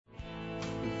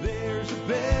a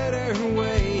better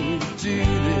way to do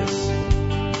this.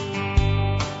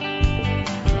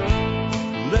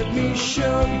 Let me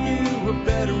show you a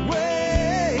better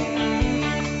way.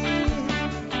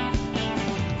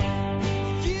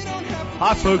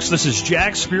 Hi, folks. This is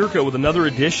Jack Spirko with another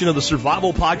edition of the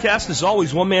Survival Podcast. As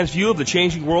always, one man's view of the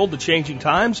changing world, the changing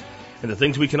times, and the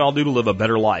things we can all do to live a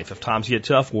better life if times get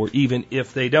tough or even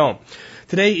if they don't.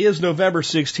 Today is November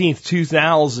 16th,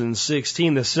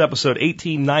 2016. This is episode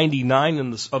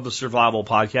 1899 of the Survival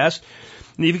Podcast.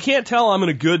 And if you can't tell, I'm in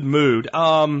a good mood.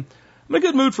 I'm in a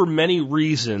good mood for many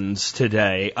reasons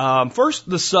today. First,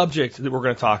 the subject that we're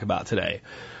going to talk about today.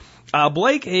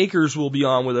 Blake Akers will be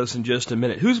on with us in just a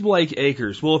minute. Who's Blake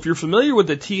Akers? Well, if you're familiar with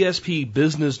the TSP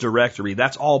business directory,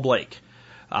 that's all Blake.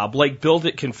 Blake built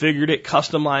it, configured it,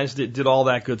 customized it, did all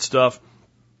that good stuff,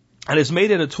 and has made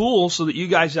it a tool so that you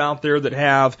guys out there that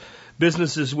have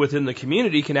businesses within the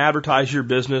community can advertise your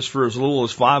business for as little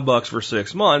as $5 for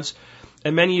 6 months.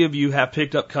 And many of you have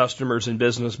picked up customers in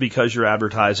business because you're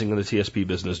advertising in the TSP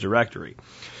business directory.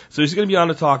 So he's going to be on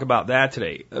to talk about that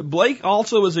today. Blake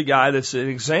also is a guy that's an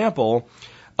example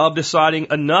of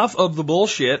deciding enough of the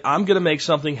bullshit, I'm going to make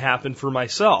something happen for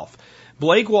myself.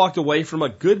 Blake walked away from a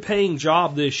good paying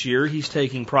job this year. He's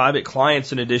taking private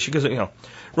clients in addition because,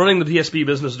 running the TSP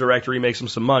business directory makes him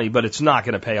some money, but it's not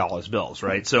going to pay all his bills,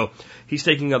 right? So he's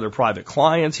taking other private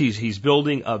clients. He's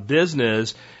building a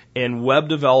business in web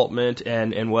development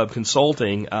and web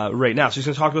consulting right now. So he's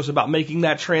going to talk to us about making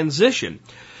that transition.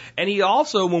 And he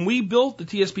also, when we built the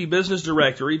TSP business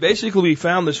directory, basically we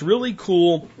found this really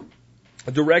cool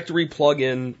directory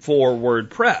plugin for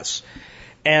WordPress.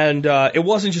 And it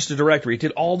wasn't just a directory. It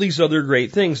did all these other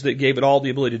great things that gave it all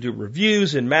the ability to do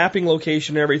reviews and mapping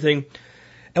location and everything.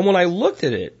 And when I looked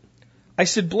at it, I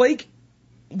said, Blake,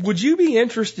 would you be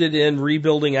interested in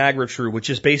rebuilding AgriTrue, which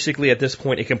is basically at this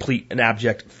point a complete and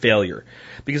abject failure?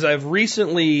 Because I've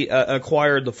recently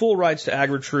acquired the full rights to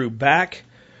AgriTrue back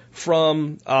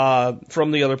from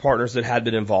the other partners that had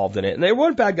been involved in it. And they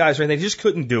weren't bad guys or anything. They just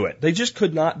couldn't do it. They just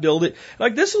could not build it.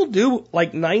 Like, this will do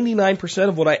like 99%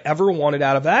 of what I ever wanted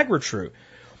out of AgriTrue.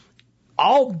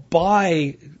 I'll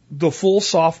buy the full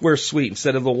software suite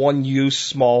instead of the one-use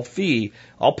small fee.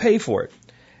 I'll pay for it.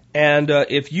 And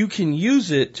if you can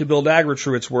use it to build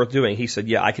AgriTrue, it's worth doing. He said,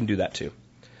 yeah, I can do that too.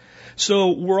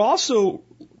 So we're also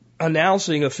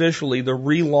announcing officially the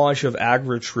relaunch of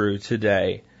AgriTrue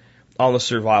today on the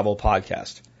Survival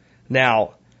Podcast.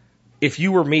 Now, if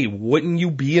you were me, wouldn't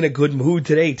you be in a good mood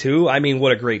today too? I mean,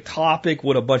 what a great topic,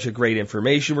 what a bunch of great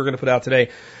information we're going to put out today.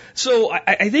 So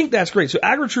I think that's great. So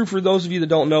AgriTrue, for those of you that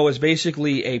don't know, is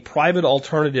basically a private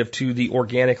alternative to the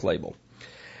organic label,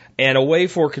 and a way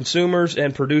for consumers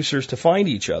and producers to find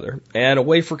each other, and a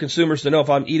way for consumers to know if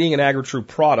I'm eating an AgriTrue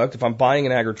product, if I'm buying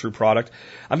an AgriTrue product,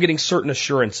 I'm getting certain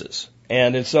assurances.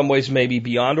 And in some ways maybe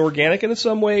beyond organic, and in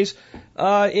some ways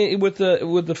with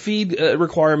the feed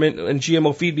requirement and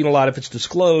GMO feed being allowed if it's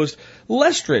disclosed,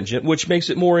 less stringent, which makes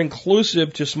it more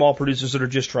inclusive to small producers that are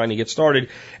just trying to get started.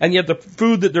 And yet the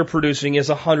food that they're producing is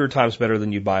 100 times better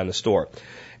than you buy in the store.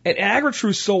 And AgriTrue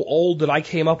is so old that I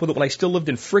came up with it when I still lived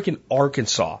in frickin'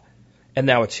 Arkansas. And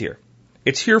now it's here.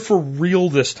 It's here for real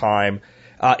this time.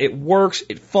 It works,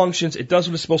 it functions, it does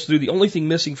what it's supposed to do. The only thing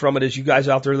missing from it is you guys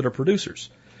out there that are producers.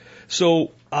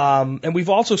 So, and we've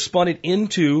also spun it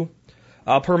into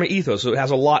PermaEthos, so it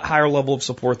has a lot higher level of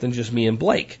support than just me and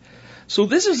Blake. So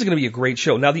this is going to be a great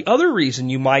show. Now, the other reason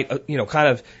you might, kind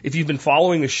of, if you've been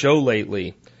following the show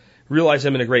lately, realize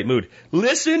I'm in a great mood.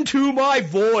 Listen to my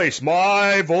voice.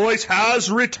 My voice has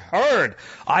returned.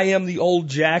 I am the old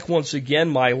Jack once again.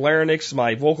 My larynx,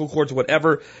 my vocal cords,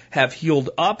 whatever, have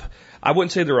healed up. I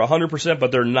wouldn't say they're 100%,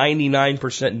 but they're 99%.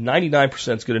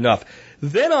 99% is good enough.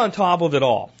 Then on top of it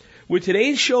all, with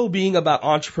today's show being about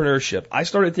entrepreneurship, I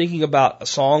started thinking about a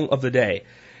song of the day.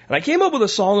 And I came up with a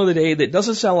song of the day that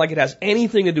doesn't sound like it has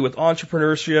anything to do with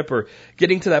entrepreneurship or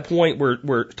getting to that point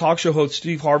where talk show host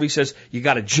Steve Harvey says, you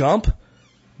got to jump.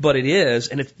 But it is,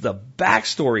 and it's the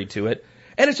backstory to it.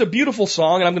 And it's a beautiful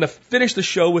song, and I'm going to finish the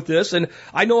show with this, and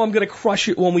I know I'm going to crush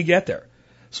it when we get there.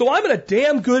 So I'm in a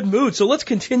damn good mood. So let's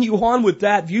continue on with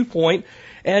that viewpoint.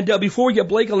 And before we get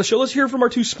Blake on the show, let's hear from our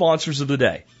two sponsors of the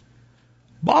day.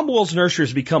 Bob Wells Nursery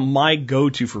has become my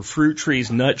go-to for fruit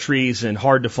trees, nut trees, and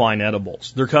hard-to-find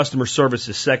edibles. Their customer service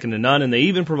is second to none, and they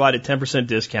even provide a 10%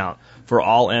 discount for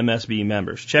all MSB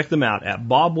members. Check them out at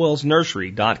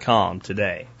bobwellsnursery.com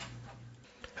today.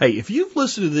 Hey, if you've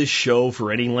listened to this show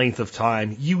for any length of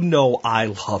time, you know I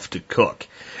love to cook.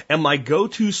 And my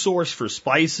go-to source for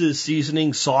spices,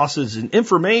 seasonings, sauces, and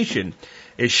information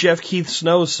is Chef Keith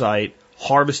Snow's site,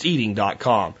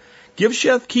 harvesteating.com. Give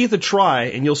Chef Keith a try,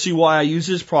 and you'll see why I use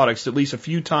his products at least a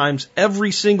few times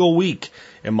every single week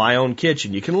in my own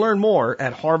kitchen. You can learn more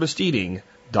at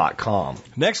harvesteating.com.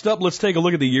 Next up, let's take a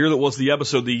look at the year that was the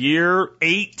episode, the year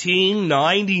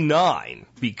 1899,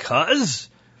 because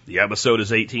the episode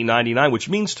is 1899, which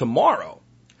means tomorrow.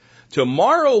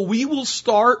 Tomorrow we will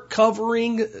start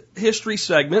covering history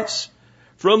segments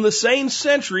from the same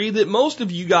century that most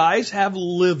of you guys have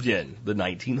lived in, the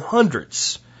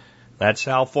 1900s. That's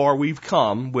how far we've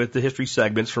come with the history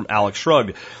segments from Alex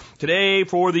Shrugged. Today,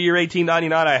 for the year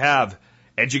 1899, I have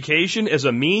Education as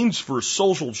a Means for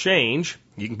Social Change.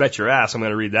 You can bet your ass I'm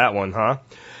going to read that one, huh?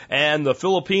 And the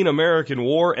Philippine-American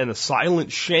War and the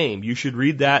Silent Shame. You should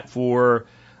read that for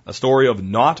a story of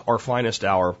not our finest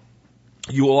hour.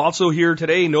 You will also hear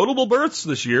today notable births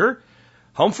this year.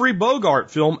 Humphrey Bogart,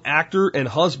 film actor and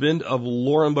husband of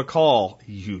Lauren Bacall.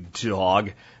 You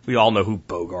dog. We all know who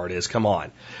Bogart is. Come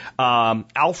on.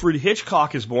 Alfred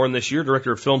Hitchcock is born this year,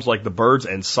 director of films like The Birds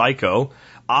and Psycho.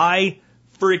 I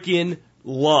freaking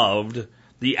loved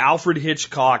the Alfred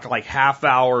Hitchcock like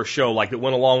half-hour show like that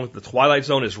went along with The Twilight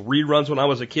Zone as reruns when I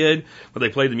was a kid, where they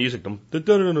played the music.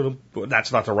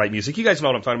 That's not the right music. You guys know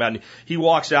what I'm talking about. And he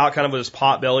walks out kind of with his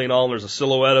pot belly and all, and there's a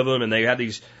silhouette of him, and they had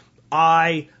these...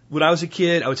 When I was a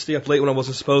kid, I would stay up late when I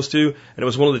wasn't supposed to, and it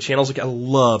was one of the channels. Like, I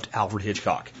loved Alfred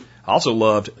Hitchcock. I also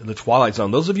loved The Twilight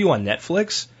Zone. Those of you on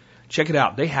Netflix, check it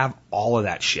out. They have all of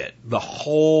that shit. The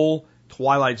whole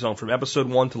Twilight Zone from episode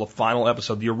 1 to the final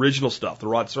episode, the original stuff, the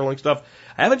Rod Serling stuff.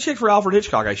 I haven't checked for Alfred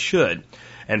Hitchcock. I should.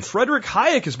 And Frederick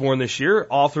Hayek is born this year,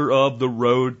 author of The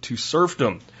Road to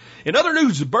Serfdom. In other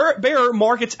news, Bayer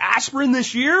markets aspirin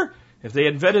this year. If they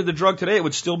invented the drug today, it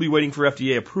would still be waiting for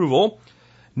FDA approval.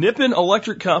 Nippon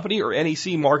Electric Company, or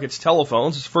NEC, markets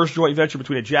telephones. It's the first joint venture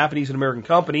between a Japanese and American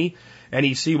company.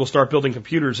 NEC will start building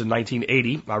computers in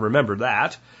 1980. I remember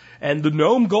that. And the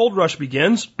Nome Gold Rush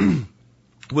begins.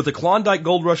 With the Klondike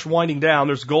Gold Rush winding down,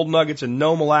 there's gold nuggets in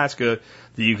Nome, Alaska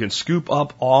that you can scoop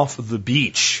up off the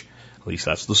beach. At least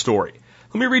that's the story.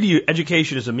 Let me read to you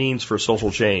Education as a Means for Social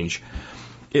Change.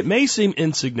 It may seem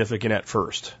insignificant at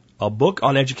first. A book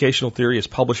on educational theory is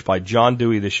published by John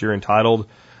Dewey this year entitled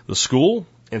The School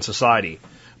and Society.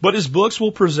 But his books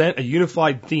will present a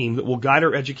unified theme that will guide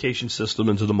our education system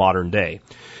into the modern day.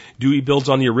 Dewey builds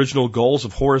on the original goals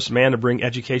of Horace Mann to bring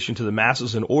education to the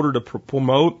masses in order to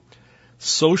promote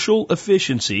social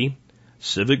efficiency,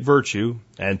 civic virtue,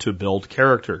 and to build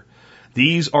character.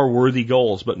 These are worthy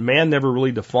goals, but Mann never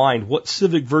really defined what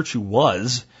civic virtue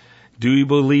was. Dewey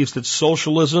believes that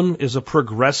socialism is a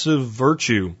progressive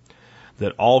virtue,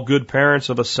 that all good parents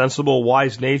of a sensible,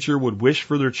 wise nature would wish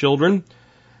for their children.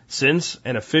 Since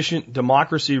an efficient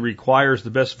democracy requires the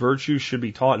best virtues should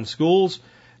be taught in schools,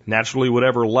 naturally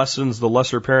whatever lessons the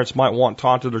lesser parents might want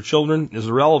taught to their children is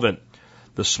irrelevant.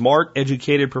 The smart,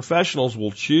 educated professionals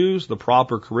will choose the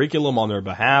proper curriculum on their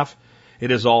behalf. It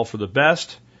is all for the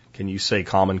best. Can you say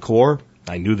Common Core?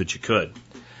 I knew that you could.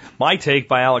 My take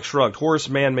by Alex Shrugged. Horace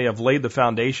Mann may have laid the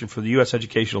foundation for the U.S.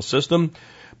 educational system,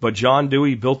 but John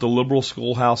Dewey built the liberal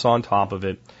schoolhouse on top of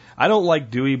it. I don't like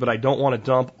Dewey, but I don't want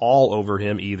to dump all over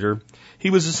him either.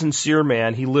 He was a sincere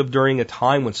man. He lived during a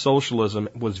time when socialism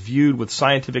was viewed with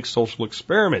scientific social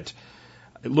experiment.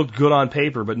 It looked good on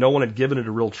paper, but no one had given it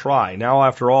a real try. Now,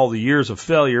 after all the years of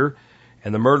failure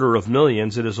and the murder of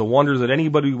millions, it is a wonder that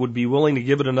anybody would be willing to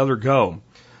give it another go.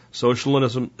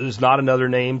 Socialism is not another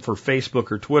name for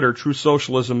Facebook or Twitter. True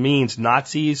socialism means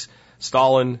Nazis,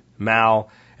 Stalin, Mao,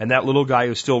 and that little guy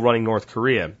who's still running North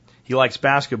Korea. He likes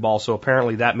basketball, so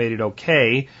apparently that made it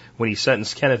okay when he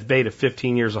sentenced Kenneth Bay to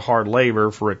 15 years of hard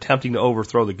labor for attempting to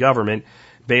overthrow the government.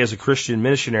 Bay is a Christian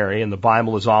missionary, and the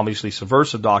Bible is obviously a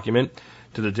subversive document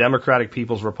to the Democratic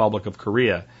People's Republic of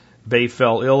Korea. Bay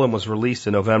fell ill and was released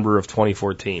in November of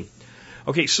 2014.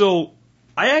 Okay, so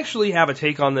I actually have a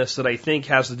take on this that I think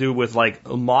has to do with like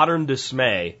a modern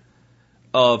dismay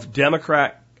of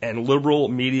Democrat and liberal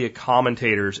media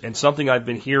commentators and something I've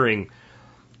been hearing.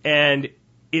 And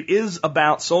it is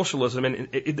about socialism.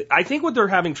 And I think what they're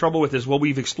having trouble with is, well,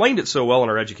 we've explained it so well in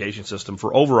our education system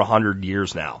for over 100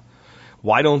 years now.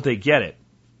 Why don't they get it?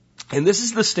 And this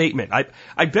is the statement.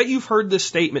 I bet you've heard this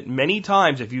statement many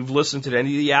times if you've listened to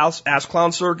any of the Ask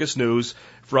Clown Circus news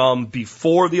from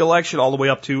before the election all the way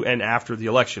up to and after the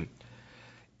election.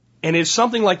 And it's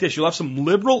something like this. You'll have some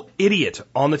liberal idiot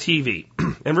on the TV.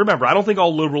 And remember, I don't think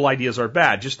all liberal ideas are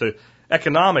bad, just the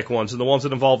economic ones and the ones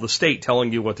that involve the state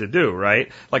telling you what to do,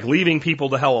 right? Like leaving people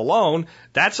the hell alone,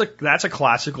 that's a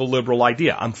classical liberal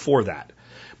idea. I'm for that.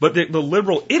 But the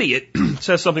liberal idiot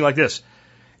says something like this.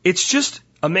 It's just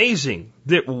amazing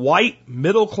that white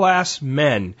middle-class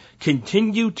men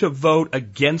continue to vote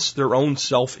against their own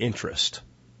self-interest.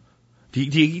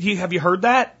 Have you heard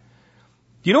that?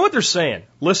 Do you know what they're saying?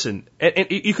 Listen, and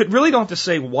you could really don't have to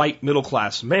say white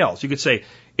middle-class males. You could say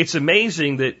it's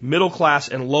amazing that middle-class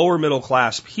and lower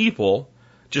middle-class people,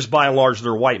 just by and large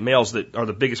they're white males that are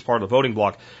the biggest part of the voting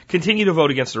bloc, continue to vote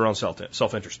against their own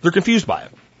self-interest. They're confused by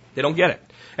it. They don't get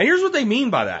it. And here's what they mean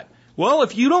by that. Well,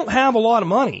 if you don't have a lot of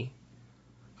money,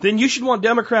 then you should want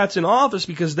Democrats in office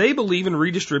because they believe in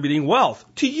redistributing wealth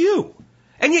to you.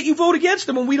 And yet you vote against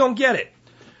them and we don't get it.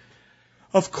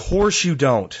 Of course you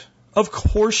don't. Of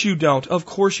course you don't. Of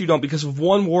course you don't, because of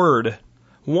one word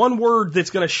that's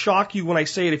going to shock you when I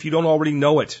say it if you don't already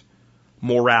know it.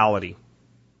 Morality.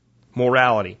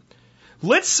 Morality.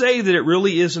 Let's say that it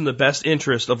really is in the best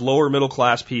interest of lower middle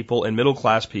class people and middle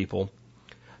class people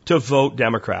to vote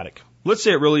Democratic. Let's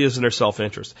say it really is in their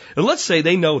self-interest. And let's say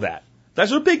they know that.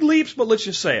 Those are big leaps, but let's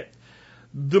just say it.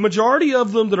 The majority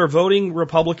of them that are voting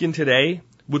Republican today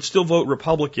would still vote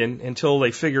Republican until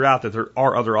they figure out that there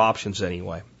are other options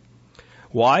anyway.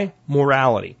 Why?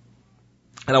 Morality.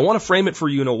 And I want to frame it for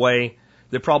you in a way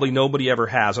that probably nobody ever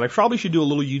has. And I probably should do a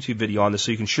little YouTube video on this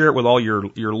so you can share it with all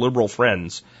your liberal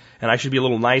friends. And I should be a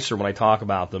little nicer when I talk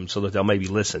about them so that they'll maybe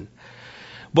listen.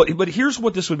 But here's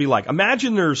what this would be like.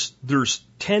 Imagine there's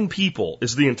 10 people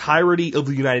is the entirety of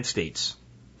the United States.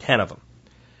 10 of them.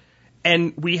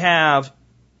 And we have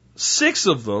 6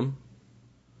 of them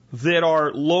that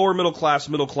are lower middle class,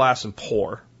 and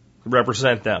poor,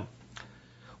 represent them.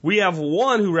 We have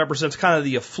 1 who represents kind of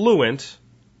the affluent,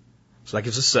 so that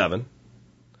gives us 7.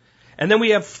 And then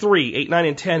we have 3, 8, 9,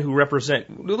 and 10 who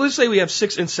represent, let's say we have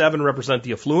 6 and 7 represent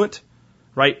the affluent,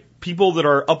 right? People that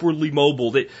are upwardly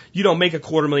mobile, that, make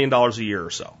 $250,000 a year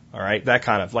or so, all right? That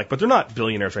kind of but they're not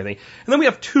billionaires or anything. And then we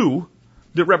have 2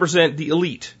 that represent the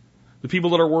elite, the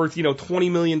people that are worth,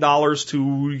 $20 million to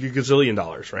a gazillion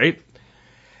dollars, right?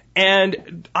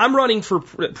 And I'm running for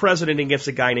president against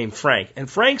a guy named Frank. And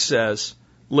Frank says,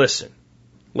 listen,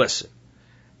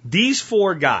 these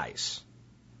 4 guys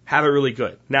have it really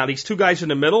good. Now, these 2 guys in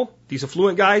the middle, these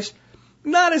affluent guys,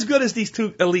 not as good as these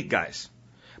 2 elite guys.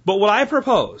 But what I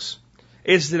propose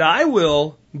is that I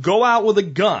will go out with a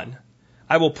gun,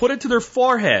 I will put it to their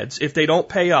foreheads if they don't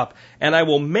pay up, and I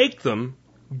will make them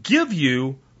give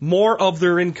you more of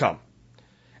their income.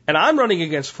 And I'm running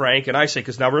against Frank, and I say,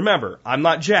 because now remember, I'm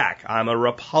not Jack, I'm a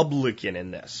Republican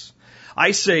in this.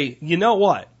 I say, you know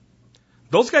what?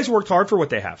 Those guys worked hard for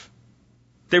what they have.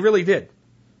 They really did.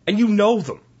 And you know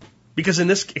them. Because in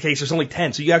this case, there's only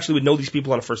 10, so you actually would know these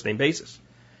people on a first name basis.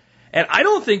 And I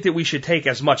don't think that we should take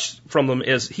as much from them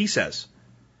as he says.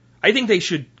 I think they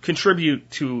should contribute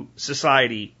to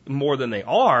society more than they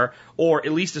are, or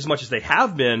at least as much as they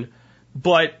have been,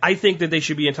 but I think that they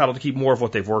should be entitled to keep more of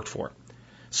what they've worked for.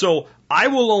 So I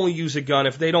will only use a gun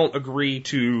if they don't agree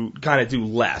to kind of do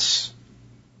less.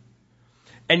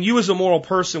 And you as a moral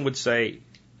person would say,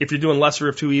 if you're doing lesser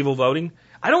of 2 evil voting,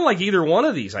 I don't like either one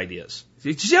of these ideas. Do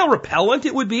you see how repellent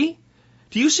it would be?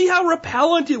 Do you see how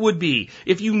repellent it would be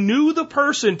if you knew the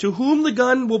person to whom the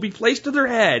gun will be placed to their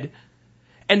head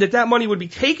and that money would be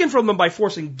taken from them by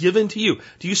force and given to you?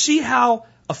 Do you see how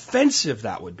offensive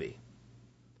that would be?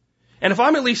 And if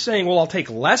I'm at least saying, well, I'll take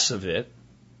less of it,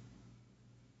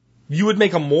 you would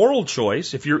make a moral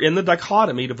choice if you're in the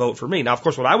dichotomy to vote for me. Now, of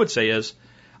course, what I would say is,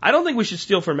 I don't think we should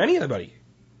steal from anybody.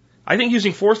 I think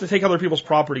using force to take other people's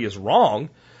property is wrong.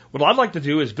 What I'd like to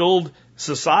do is build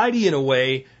society in a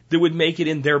way that would make it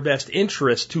in their best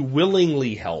interest to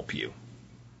willingly help you.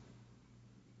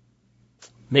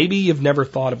 Maybe you've never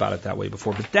thought about it that way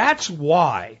before, but that's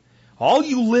why all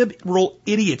you liberal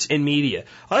idiots in media,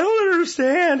 I don't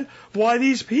understand why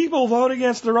these people vote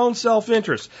against their own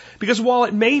self-interest. Because while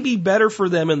it may be better for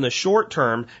them in the short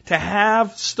term to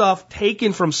have stuff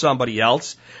taken from somebody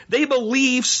else, they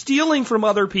believe stealing from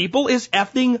other people is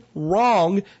effing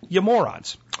wrong, you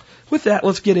morons. With that,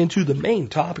 let's get into the main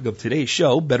topic of today's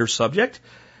show, better subject,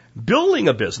 building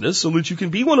a business so that you can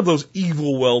be one of those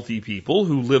evil, wealthy people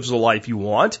who lives the life you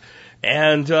want.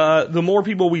 And the more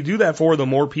people we do that for, the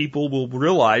more people will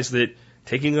realize that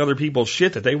taking other people's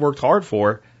shit that they worked hard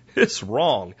for is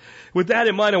wrong. With that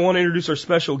in mind, I want to introduce our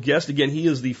special guest. Again, he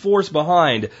is the force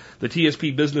behind the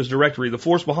TSP Business Directory, the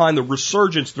force behind the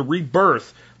resurgence, the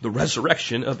rebirth, the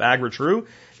resurrection of AgriTrue.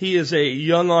 He is a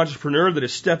young entrepreneur that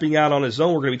is stepping out on his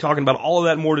own. We're going to be talking about all of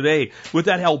that and more today. With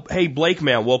that help, hey, Blake,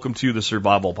 man, welcome to the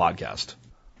Survival Podcast.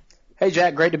 Hey,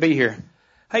 Jack, great to be here.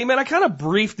 Hey, man, I kind of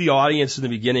briefed the audience in the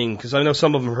beginning because I know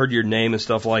some of them heard your name and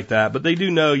stuff like that, but they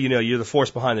do know, you're the force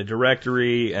behind the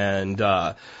directory and,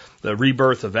 the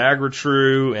rebirth of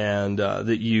AgriTrue, and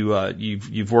that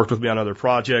you've worked with me on other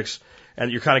projects,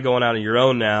 and you're kind of going out on your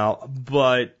own now.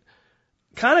 But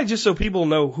kind of just so people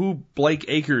know who Blake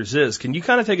Akers is, can you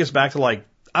kind of take us back to, like,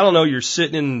 I don't know, you're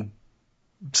sitting in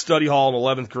study hall in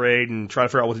 11th grade and trying to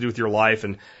figure out what to do with your life,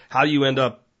 and how you end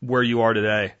up where you are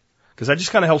today? Because that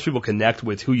just kind of helps people connect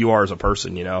with who you are as a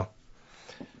person, you know?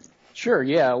 Sure,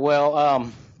 yeah.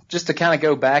 Well, just to kind of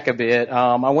go back a bit,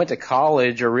 I went to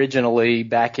college originally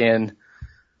back in,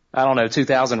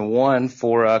 2001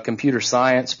 for computer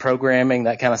science, programming,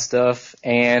 that kind of stuff.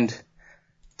 And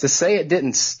to say it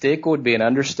didn't stick would be an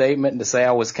understatement, and to say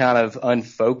I was kind of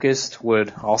unfocused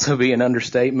would also be an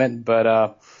understatement.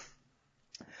 But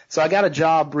so I got a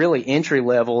job really entry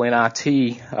level in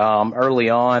IT early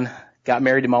on, got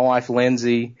married to my wife,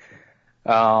 Lindsay,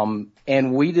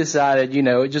 and we decided,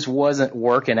 it just wasn't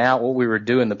working out what we were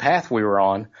doing, the path we were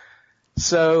on.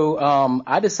 So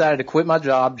I decided to quit my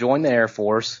job, join the Air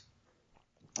Force,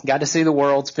 got to see the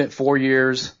world, spent 4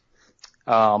 years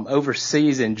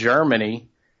overseas in Germany,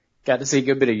 got to see a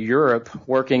good bit of Europe,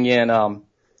 working in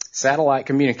satellite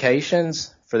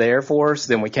communications for the Air Force.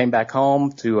 Then we came back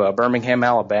home to Birmingham,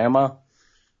 Alabama,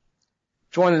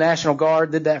 joined the National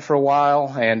Guard, did that for a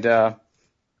while, and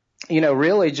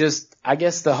really just, I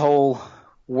guess, the whole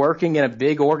working in a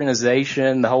big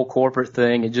organization, the whole corporate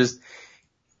thing,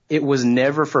 it was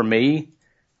never for me.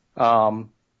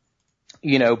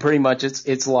 Pretty much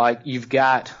it's like you've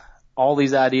got all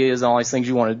these ideas, all these things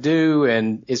you want to do,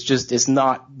 and it's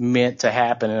not meant to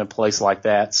happen in a place like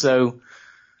that. So,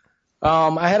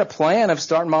 I had a plan of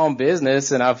starting my own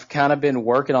business, and I've kind of been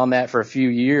working on that for a few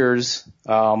years,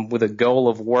 with a goal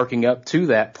of working up to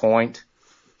that point.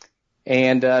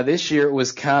 And this year it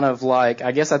was kind of like,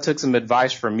 I guess I took some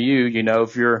advice from you,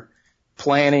 if you're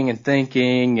planning and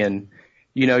thinking and,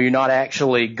 you're not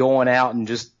actually going out and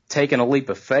just taking a leap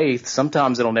of faith,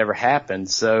 sometimes it'll never happen.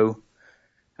 So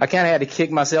I kind of had to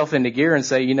kick myself into gear and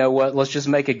say, you know what, let's just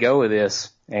make a go of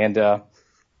this. And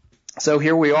so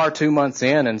here we are 2 months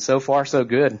in, and so far so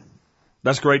good.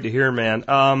 That's great to hear, man.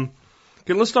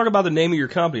 Okay, let's talk about the name of your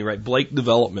company, right? Blake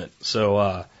Development.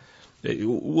 So,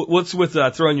 what's with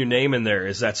throwing your name in there?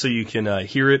 Is that so you can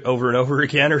hear it over and over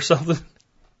again or something?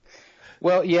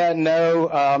 Well, yeah,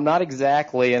 no, not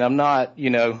exactly. And I'm not,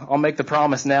 I'll make the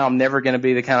promise now, I'm never going to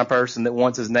be the kind of person that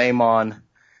wants his name on,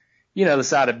 the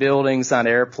side of buildings, side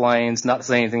of airplanes, not to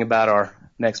say anything about our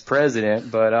next president,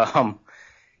 but,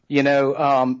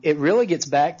 it really gets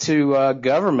back to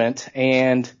government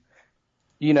and,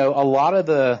 a lot of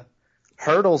the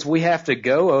hurdles we have to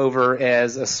go over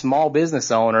as a small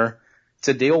business owner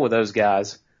to deal with those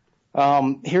guys.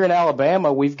 Here in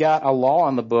Alabama, we've got a law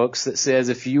on the books that says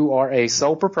if you are a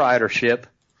sole proprietorship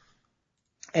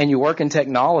and you work in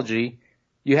technology,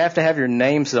 you have to have your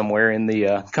name somewhere in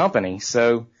the company.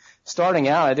 So starting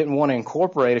out, I didn't want to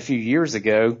incorporate a few years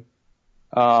ago.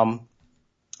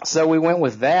 So we went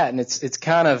with that, and it's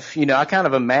kind of, I kind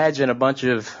of imagine a bunch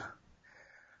of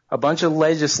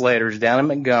legislators down in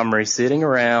Montgomery sitting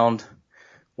around.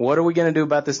 What are we going to do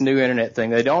about this new internet thing?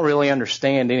 They don't really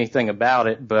understand anything about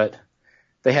it, but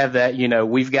they have that,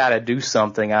 we've got to do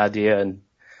something idea, and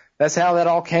that's how that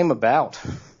all came about.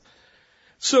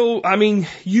 So, I mean,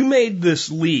 you made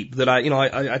this leap that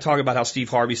I talk about how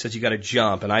Steve Harvey says you got to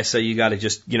jump, and I say you got to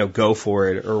just, go for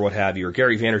it or what have you, or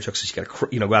Gary Vaynerchuk says you got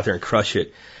to, go out there and crush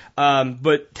it.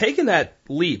 But taking that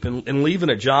leap and leaving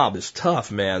a job is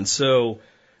tough, man. So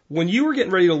when you were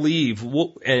getting ready to leave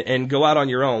and go out on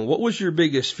your own, what was your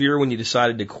biggest fear when you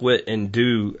decided to quit and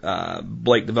do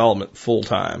Blake Development full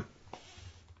time?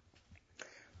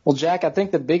 Well, Jack, I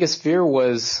think the biggest fear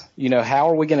was,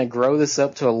 how are we going to grow this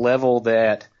up to a level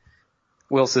that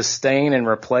will sustain and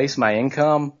replace my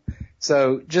income?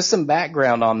 So just some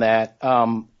background on that.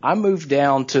 I moved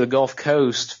down to the Gulf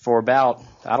Coast for about,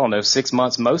 6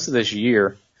 months, most of this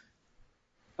year.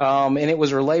 And it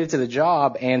was related to the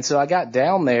job. And so I got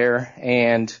down there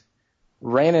and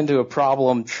ran into a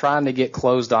problem trying to get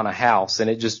closed on a house. And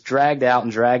it just dragged out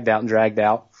and dragged out and dragged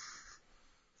out.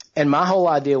 And my whole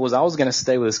idea was I was going to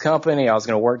stay with this company. I was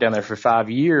going to work down there for 5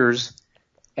 years,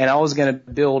 and I was going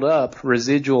to build up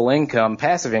residual income,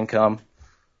 passive income,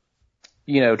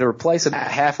 to replace about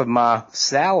half of my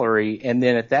salary. And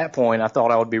then at that point, I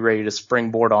thought I would be ready to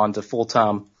springboard on to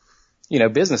full-time,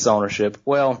 business ownership.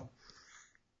 Well,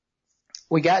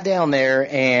 we got down there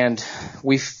and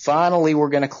we finally were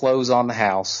going to close on the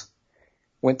house.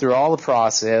 Went through all the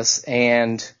process,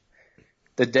 and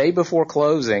the day before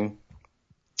closing,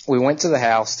 we went to the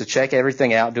house to check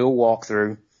everything out, do a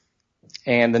walkthrough,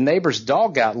 and the neighbor's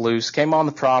dog got loose, came on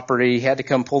the property, had to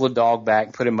come pull the dog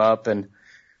back, put him up, and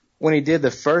when he did, the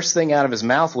first thing out of his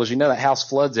mouth was, that house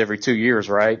floods every 2 years,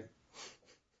 right?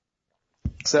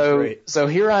 So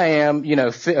here I am,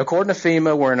 according to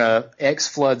FEMA, we're in a X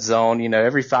flood zone.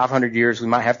 Every 500 years we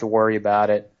might have to worry about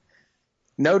it.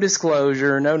 No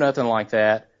disclosure, no nothing like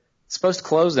that. It's supposed to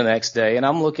close the next day. And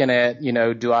I'm looking at,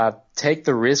 do I take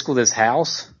the risk with this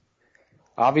house?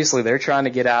 Obviously they're trying to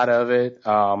get out of it.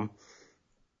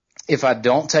 If I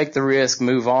don't take the risk,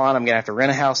 move on, I'm going to have to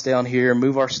rent a house down here,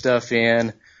 move our stuff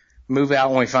in, move out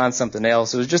when we find something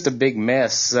else. It was just a big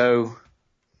mess. So,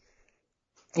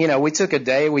 we took a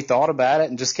day, we thought about it,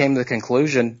 and just came to the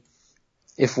conclusion,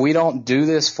 if we don't do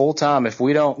this full time, if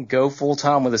we don't go full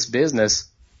time with this business,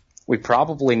 we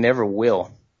probably never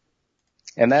will.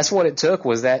 And that's what it took,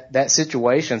 was that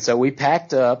situation. So we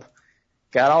packed up,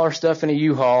 got all our stuff in a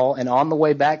U-Haul, and on the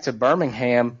way back to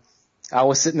Birmingham, I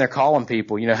was sitting there calling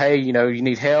people, hey, you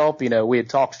need help. We had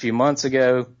talked a few months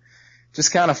ago,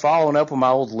 just kind of following up with my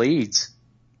old leads.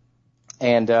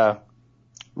 And,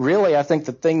 really, I think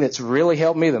the thing that's really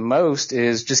helped me the most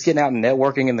is just getting out and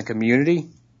networking in the community.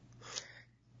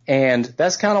 And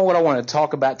that's kind of what I want to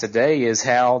talk about today, is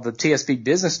how the TSP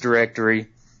Business Directory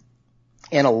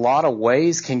in a lot of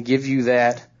ways can give you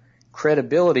that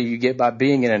credibility you get by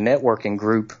being in a networking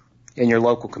group in your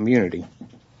local community.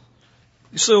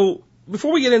 So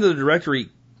before we get into the directory,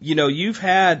 you've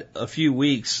had a few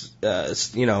weeks,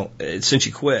 since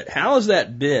you quit. How has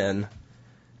that been?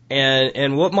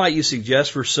 And what might you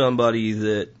suggest for somebody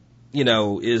that,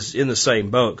 is in the same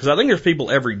boat? Because I think there's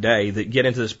people every day that get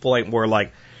into this point where,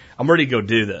 like, I'm ready to go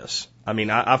do this. I mean,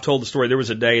 I've told the story. There was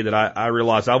a day that I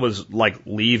realized I was, like,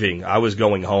 leaving. I was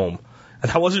going home. And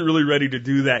I wasn't really ready to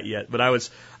do that yet. But I was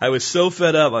so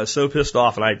fed up. I was so pissed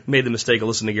off. And I made the mistake of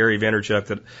listening to Gary Vaynerchuk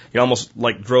that almost,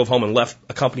 like, drove home and left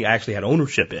a company I actually had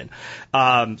ownership in.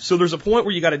 So there's a point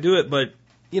where you got to do it. But,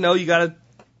 you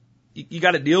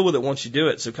got to deal with it once you do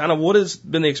it. So kind of what has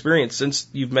been the experience since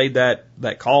you've made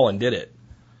that call and did it?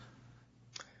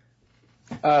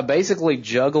 Basically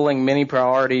juggling many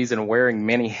priorities and wearing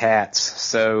many hats.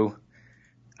 So,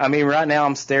 I mean, right now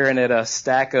I'm staring at a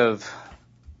stack of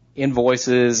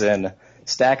invoices and a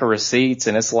stack of receipts,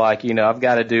 and it's like, I've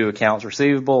got to do accounts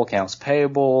receivable, accounts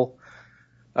payable.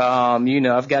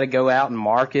 I've got to go out and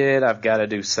market. I've got to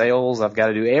do sales. I've got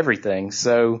to do everything.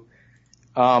 So,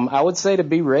 I would say to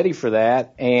be ready for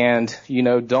that, and,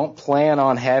 don't plan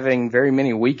on having very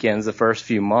many weekends the first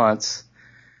few months.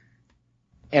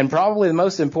 And probably the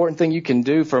most important thing you can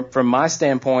do from my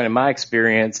standpoint and my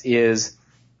experience is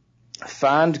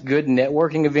find good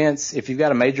networking events. If you've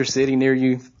got a major city near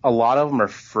you, a lot of them are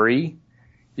free.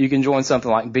 You can join something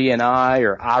like BNI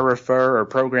or iRefer or a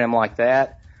program like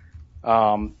that.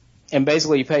 And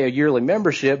basically you pay a yearly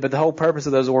membership, but the whole purpose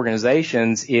of those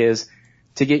organizations is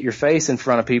to get your face in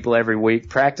front of people every week,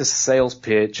 practice a sales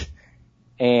pitch,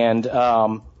 and,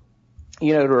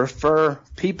 to refer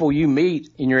people you meet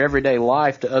in your everyday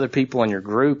life to other people in your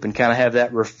group and kind of have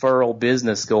that referral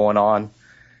business going on.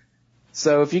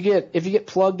 So if you get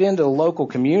plugged into a local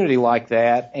community like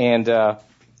that and,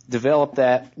 develop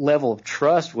that level of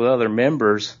trust with other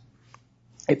members,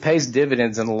 it pays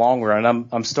dividends in the long run.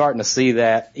 I'm starting to see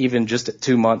that even just at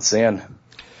 2 months in.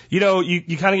 You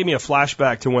kind of give me a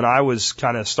flashback to when I was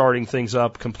kind of starting things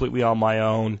up completely on my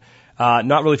own,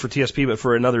 not really for TSP, but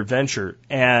for another venture.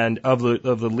 And of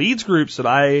the leads groups that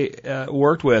I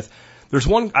worked with, there's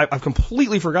one, I've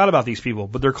completely forgot about these people,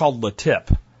 but they're called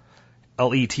LeTip,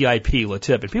 L-E-T-I-P,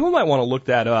 LeTip. And people might want to look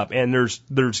that up. And there's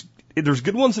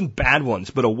good ones and bad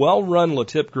ones, but a well-run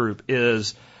LeTip group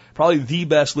is probably the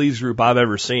best leads group I've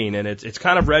ever seen. And it's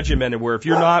kind of regimented where if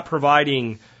you're not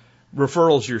providing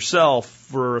referrals yourself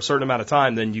for a certain amount of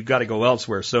time, then you've got to go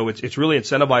elsewhere. So it's really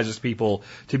incentivizes people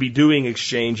to be doing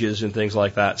exchanges and things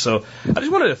like that. So I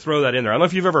just wanted to throw that in there. I don't know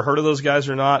if you've ever heard of those guys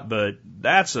or not, but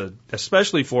that's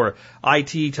especially for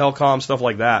IT, telecom, stuff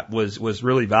like that was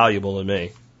really valuable to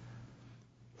me.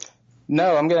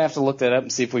 No, I'm going to have to look that up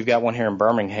and see if we've got one here in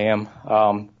Birmingham.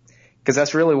 'Cause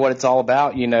that's really what it's all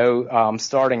about.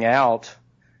 Starting out,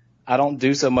 I don't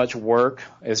do so much work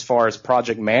as far as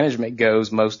project management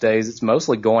goes most days. It's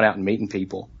mostly going out and meeting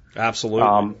people.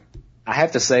 Absolutely. I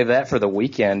have to save that for the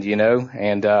weekend,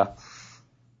 and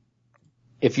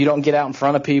if you don't get out in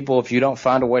front of people, if you don't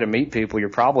find a way to meet people, you're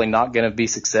probably not going to be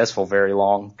successful very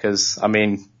long because,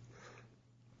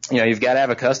 you've got to have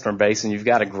a customer base and you've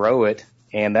got to grow it,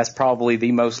 and that's probably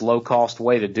the most low-cost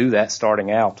way to do that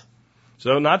starting out.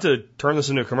 So not to turn this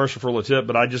into a commercial for LeTip,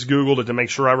 but I just Googled it to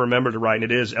make sure I remembered it right, and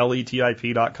it is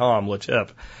LETIP.com, LeTip.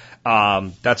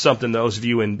 That's something those of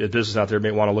you in business out there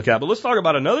may want to look at. But let's talk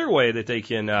about another way that they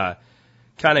can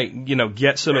kind of,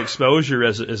 get some exposure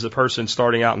as a person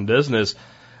starting out in business.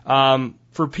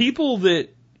 For people that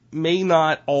may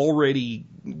not already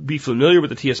be familiar with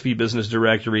the TSP Business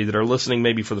Directory that are listening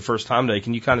maybe for the first time today,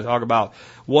 can you kind of talk about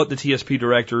what the TSP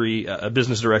directory,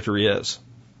 Business Directory is?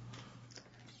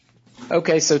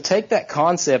 Okay, so take that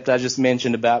concept I just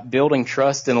mentioned about building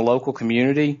trust in a local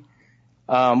community.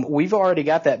 We've already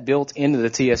got that built into the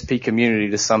TSP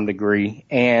community to some degree.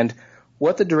 And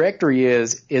what the directory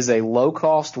is a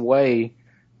low-cost way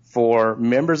for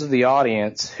members of the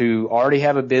audience who already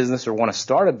have a business or want to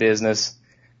start a business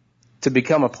to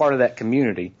become a part of that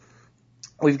community.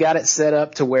 We've got it set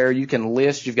up to where you can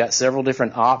list. You've got several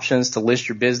different options to list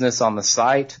your business on the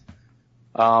site.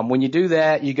 When you do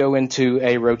that, you go into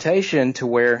a rotation to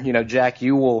where, Jack,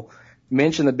 you will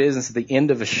mention the business at the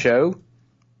end of a show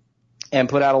and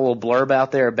put out a little blurb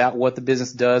out there about what the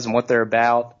business does and what they're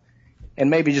about,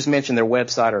 and maybe just mention their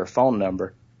website or a phone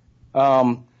number.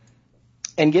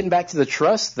 And getting back to the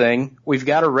trust thing, we've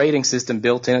got a rating system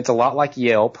built in. It's a lot like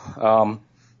Yelp,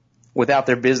 without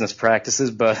their business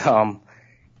practices, but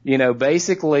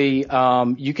basically,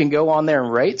 you can go on there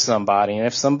and rate somebody, and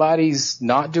if somebody's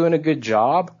not doing a good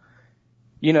job,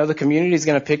 the community is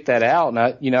going to pick that out. And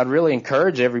I'd really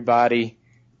encourage everybody,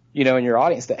 in your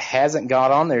audience that hasn't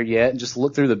got on there yet and just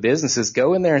look through the businesses,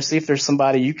 go in there and see if there's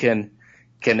somebody you can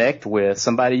connect with,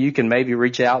 somebody you can maybe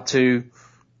reach out to,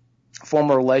 form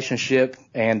a relationship,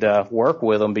 and work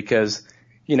with them, because,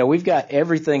 we've got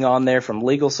everything on there from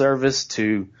legal service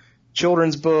to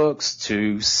children's books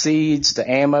to seeds to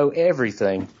ammo,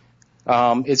 everything.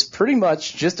 It's pretty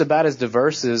much just about as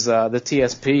diverse as the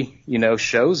TSP,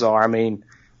 shows are. I mean,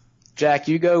 Jack,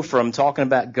 you go from talking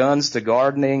about guns to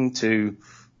gardening to,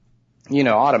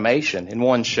 automation in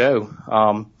one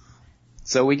show.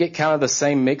 So we get kind of the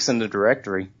same mix in the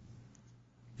directory.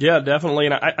 Yeah, definitely.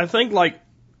 And I think,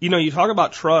 you talk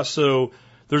about trust, so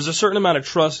there's a certain amount of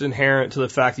trust inherent to the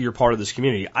fact that you're part of this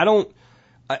community. I don't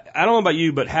know about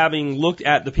you, but having looked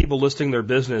at the people listing their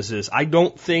businesses, I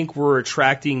don't think we're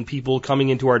attracting people coming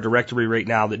into our directory right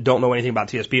now that don't know anything about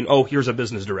TSP and, here's a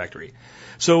business directory.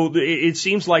 So it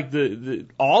seems like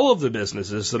all of the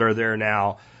businesses that are there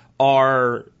now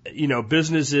are,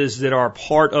 businesses that are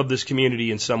part of this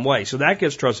community in some way. So that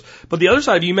gets trust. But the other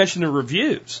side, you mentioned the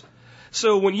reviews.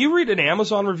 So when you read an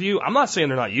Amazon review, I'm not saying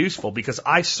they're not useful, because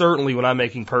I certainly, when I'm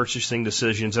making purchasing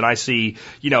decisions and I see,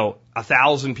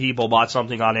 1,000 people bought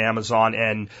something on Amazon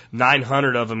and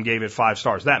 900 of them gave it 5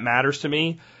 stars, that matters to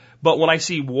me. But when I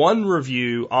see one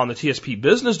review on the TSP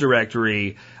Business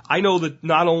Directory, I know that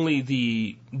not only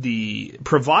the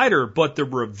provider, but the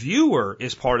reviewer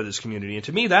is part of this community. And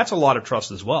to me, that's a lot of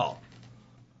trust as well.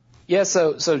 Yeah,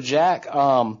 so Jack,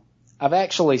 I've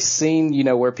actually seen,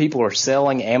 where people are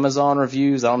selling Amazon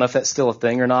reviews. I don't know if that's still a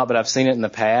thing or not, but I've seen it in the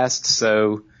past.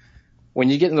 So when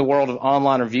you get in the world of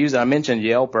online reviews, I mentioned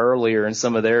Yelp earlier and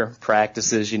some of their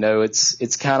practices,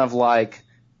 it's kind of like,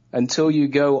 until you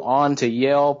go on to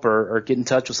Yelp or get in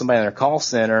touch with somebody in their call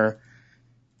center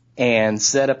and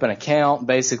set up an account,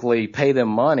 basically pay them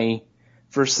money,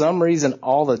 for some reason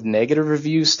all the negative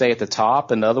reviews stay at the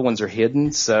top and the other ones are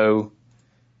hidden. So,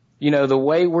 the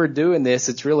way we're doing this,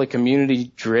 it's really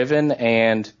community driven,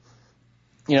 and,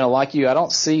 like you, I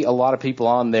don't see a lot of people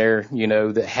on there,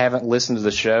 that haven't listened to the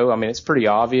show. I mean, it's pretty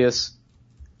obvious.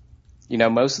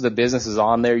 Most of the businesses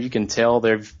on there, you can tell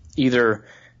they've either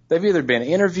been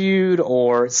interviewed,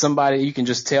 or somebody you can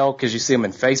just tell because you see them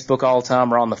in Facebook all the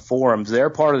time or on the forums. They're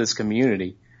part of this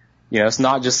community. It's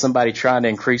not just somebody trying to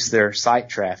increase their site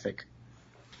traffic.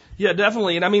 Yeah,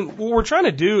 definitely. And I mean, what we're trying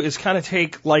to do is kind of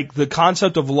take the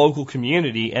concept of local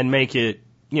community and make it,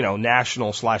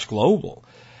 national/global.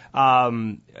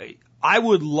 I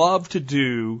would love to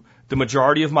do the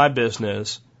majority of my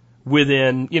business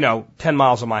within, 10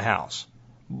 miles of my house.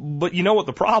 But you know what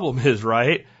the problem is,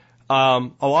 right? A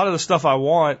lot of the stuff I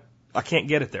want, I can't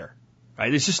get it there,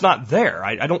 right? It's just not there.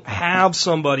 I don't have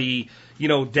somebody,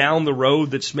 down the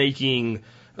road that's making,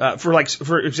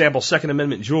 for example, Second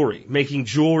Amendment jewelry, making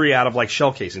jewelry out of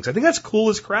shell casings. I think that's cool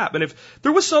as crap. And if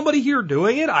there was somebody here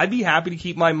doing it, I'd be happy to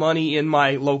keep my money in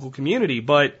my local community,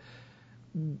 but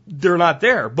they're not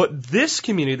there. But this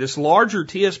community, this larger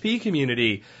TSP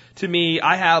community, to me,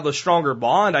 I have a stronger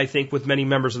bond, I think, with many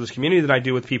members of this community than I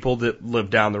do with people that live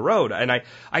down the road. And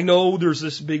I know there's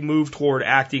this big move toward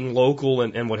acting local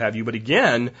and what have you, but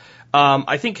again,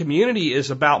 I think community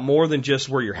is about more than just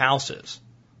where your house is.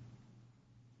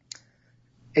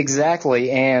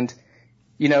 Exactly. And,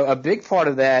 a big part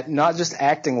of that, not just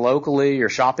acting locally or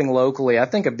shopping locally, I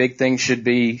think a big thing should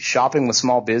be shopping with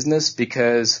small business,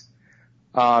 because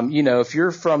if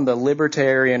you're from the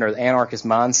libertarian or the anarchist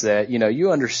mindset,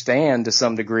 you understand to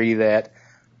some degree that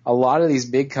a lot of these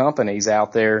big companies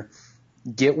out there,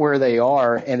 get where they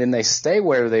are, and then they stay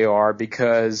where they are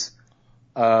because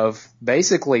of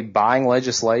basically buying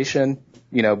legislation,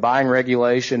 buying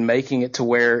regulation, making it to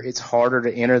where it's harder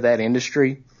to enter that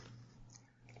industry.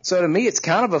 So to me, it's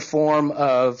kind of a form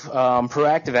of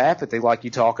proactive apathy, like you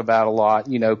talk about a lot.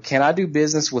 Can I do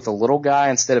business with a little guy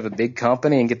instead of a big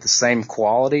company and get the same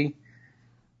quality?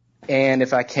 And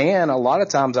if I can, a lot of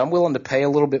times I'm willing to pay a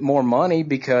little bit more money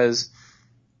because,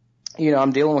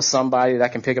 I'm dealing with somebody that I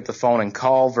can pick up the phone and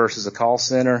call versus a call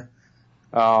center.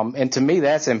 And to me,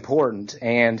 that's important.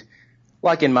 And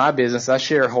like in my business, I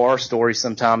share horror stories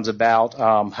sometimes about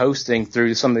hosting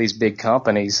through some of these big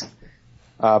companies.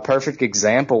 A perfect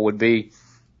example would be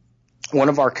one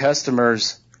of our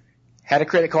customers had a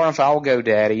credit card on file with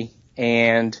GoDaddy,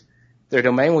 and their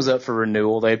domain was up for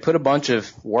renewal. They had put a bunch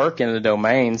of work into the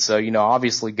domain, so,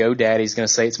 obviously GoDaddy is going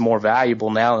to say it's more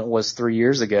valuable now than it was 3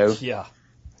 years ago. Yeah.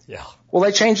 Well,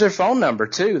 they changed their phone number,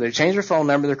 too. They changed their phone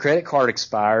number, their credit card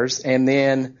expires, and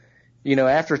then,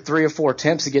 after 3 or 4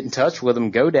 attempts to get in touch with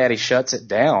them, GoDaddy shuts it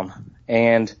down.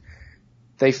 And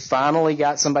they finally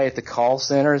got somebody at the call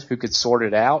centers who could sort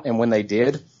it out, and when they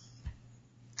did,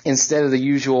 instead of the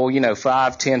usual, $5,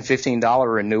 $10,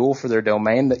 $15 renewal for their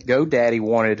domain, that GoDaddy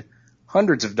wanted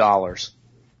hundreds of dollars.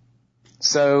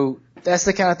 So that's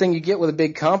the kind of thing you get with a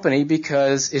big company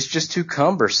because it's just too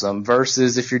cumbersome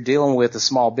versus if you're dealing with a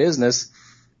small business,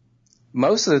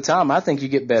 most of the time I think you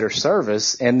get better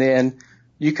service, and then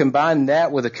you combine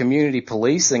that with the community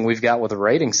policing we've got with a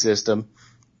rating system.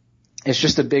 It's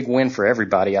just a big win for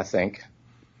everybody, I think.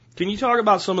 Can you talk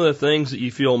about some of the things that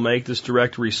you feel make this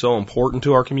directory so important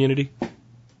to our community?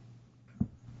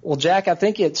 Well, Jack, I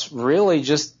think it's really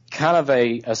just kind of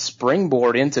a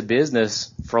springboard into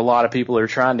business for a lot of people who are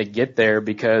trying to get there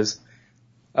because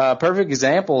perfect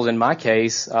examples in my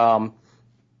case, I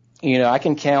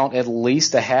can count at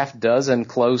least a half dozen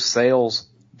closed sales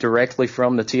directly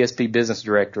from the TSP business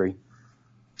directory.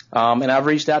 And I've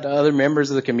reached out to other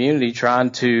members of the community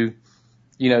trying to,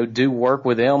 do work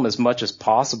with them as much as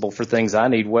possible for things I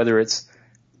need, whether it's,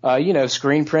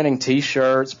 screen printing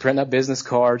T-shirts, printing up business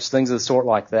cards, things of the sort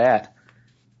like that.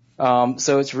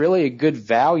 So it's really a good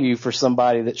value for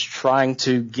somebody that's trying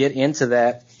to get into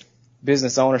that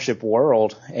business ownership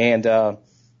world. And,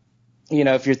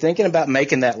 if you're thinking about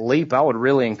making that leap, I would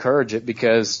really encourage it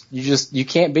because you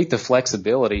can't beat the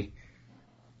flexibility.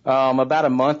 About a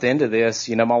month into this,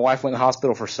 my wife went to the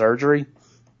hospital for surgery.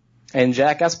 And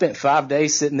Jack, I spent 5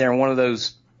 days sitting there in one of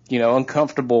those,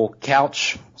 uncomfortable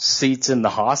couch seats in the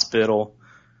hospital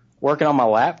working on my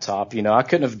laptop. I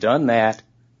couldn't have done that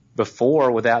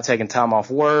before without taking time off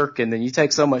work. And then you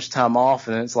take so much time off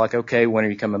and it's like, okay, when are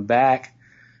you coming back?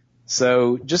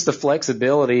 So just the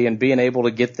flexibility and being able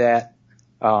to get that,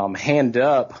 hand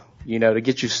up, to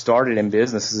get you started in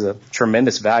business is a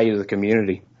tremendous value to the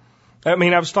community. I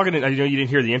mean, I was talking to, you didn't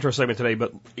hear the intro segment today,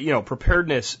 but,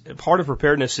 preparedness, part of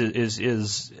preparedness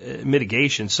is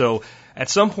mitigation. So at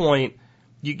some point,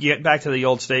 you get back to the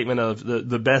old statement of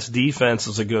the best defense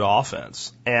is a good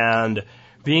offense. And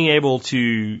being able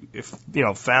to,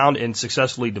 found and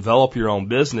successfully develop your own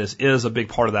business is a big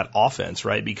part of that offense,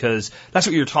 right? Because that's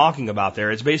what you're talking about there.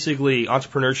 It's basically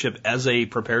entrepreneurship as a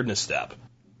preparedness step.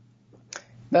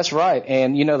 That's right.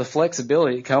 And, the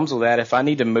flexibility that comes with that, if I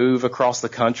need to move across the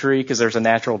country because there's a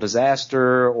natural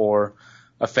disaster or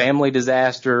a family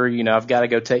disaster, I've got to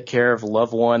go take care of a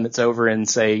loved one that's over in,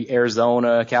 say,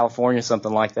 Arizona, California,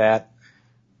 something like that.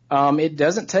 It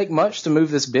doesn't take much to move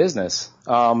this business.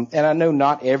 And I know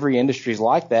not every industry is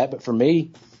like that, but for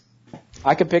me,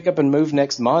 I could pick up and move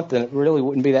next month and it really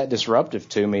wouldn't be that disruptive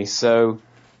to me. So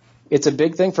it's a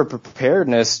big thing for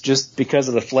preparedness just because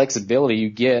of the flexibility you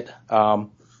get,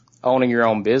 owning your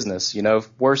own business.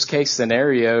 Worst case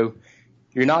scenario,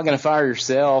 you're not going to fire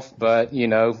yourself, but,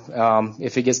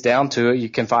 if it gets down to it, you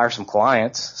can fire some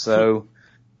clients. So,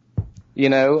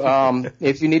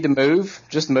 if you need to move,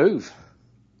 just move.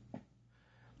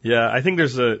 Yeah, I think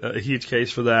there's a huge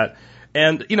case for that.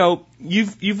 And,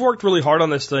 you've worked really hard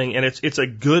on this thing and it's a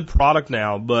good product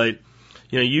now, but,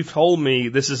 you've told me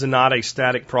this is not a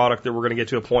static product that we're going to get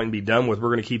to a point and be done with. We're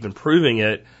going to keep improving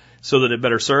it so that it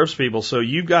better serves people. So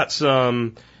you've got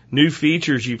some new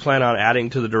features you plan on adding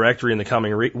to the directory in the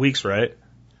coming weeks, right?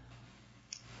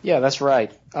 Yeah, that's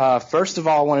right. First of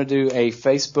all, I want to do a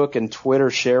Facebook and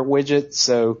Twitter share widget.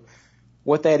 So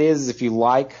what that is if you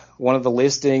like one of the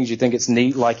listings, you think it's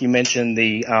neat, like you mentioned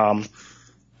the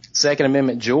Second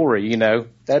Amendment jewelry,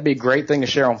 that'd be a great thing to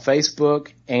share on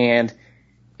Facebook. And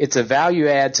it's a value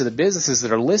add to the businesses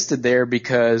that are listed there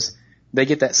because they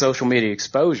get that social media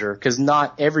exposure because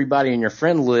not everybody in your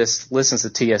friend list listens to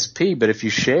TSP, but if you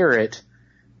share it,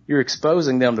 you're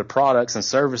exposing them to products and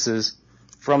services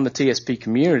from the TSP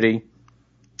community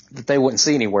that they wouldn't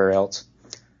see anywhere else.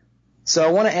 So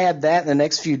I want to add that in the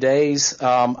next few days.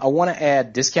 I want to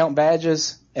add discount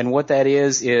badges, and what that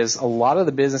is a lot of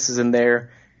the businesses in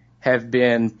there have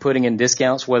been putting in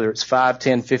discounts, whether it's 5,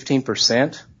 10,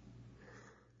 15%.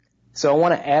 So I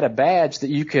want to add a badge that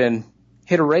you can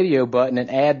hit a radio button and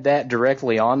add that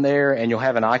directly on there, and you'll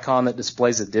have an icon that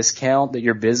displays a discount that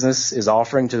your business is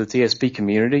offering to the TSP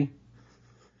community.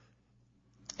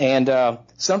 And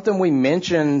something we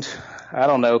mentioned, I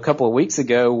don't know, a couple of weeks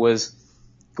ago was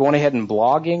going ahead and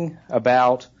blogging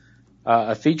about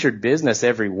a featured business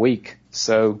every week.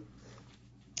 So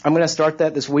I'm going to start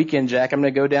that this weekend, Jack. I'm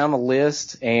going to go down the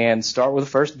list and start with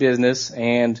the first business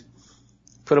and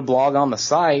put a blog on the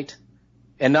site.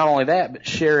 And not only that, but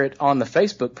share it on the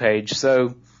Facebook page.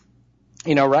 So,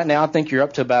 right now I think you're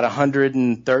up to about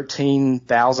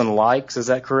 113,000 likes. Is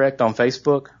that correct on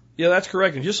Facebook? Yeah, that's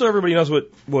correct. And just so everybody knows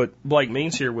what Blake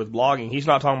means here with blogging, he's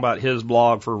not talking about his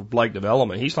blog for Blake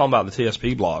Development. He's talking about the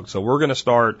TSP blog. So we're going to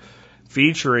start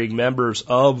featuring members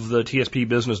of the TSP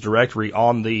Business Directory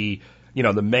on the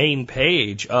main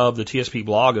page of the TSP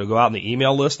blog. It'll go out in the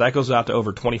email list. That goes out to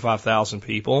over 25,000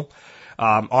 people.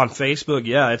 On Facebook,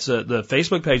 it's the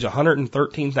Facebook page,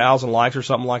 113,000 likes or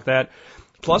something like that.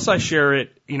 Plus I share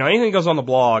it, anything that goes on the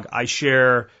blog, I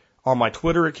share on my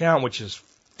Twitter account, which is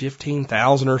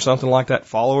 15,000 or something like that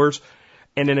followers.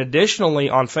 And then additionally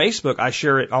on Facebook, I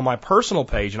share it on my personal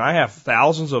page, and I have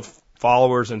thousands of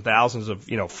followers and thousands of,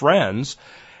 friends.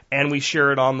 And we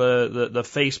share it on the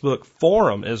Facebook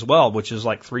forum as well, which is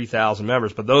like 3,000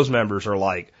 members. But those members are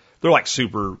they're like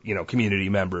super, community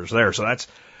members there. So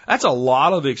that's a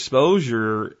lot of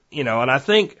exposure, and I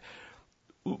think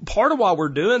part of why we're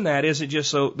doing that isn't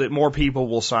just so that more people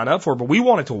will sign up for it, but we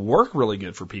want it to work really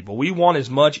good for people. We want as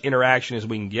much interaction as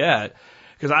we can get,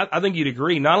 because I think you'd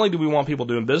agree, not only do we want people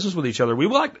doing business with each other,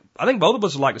 I think both of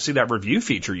us would like to see that review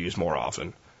feature used more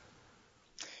often.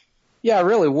 Yeah, I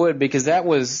really would, because that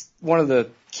was one of the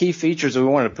key features that we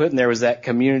wanted to put in there, was that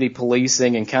community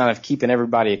policing and kind of keeping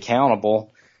everybody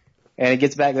accountable. And it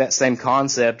gets back to that same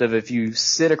concept of if you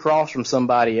sit across from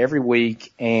somebody every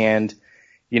week and,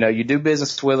 you do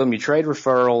business with them, you trade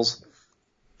referrals,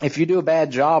 if you do a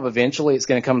bad job, eventually it's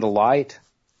going to come to light.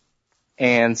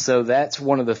 And so that's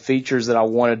one of the features that I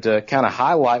wanted to kind of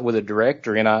highlight with a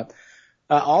directory. And I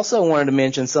also wanted to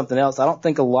mention something else. I don't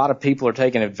think a lot of people are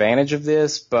taking advantage of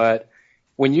this, but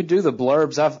when you do the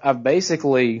blurbs, I've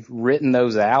basically written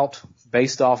those out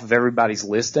based off of everybody's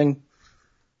listing.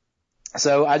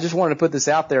 So I just wanted to put this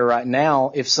out there right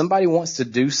now. If somebody wants to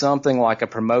do something like a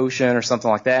promotion or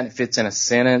something like that, and it fits in a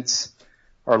sentence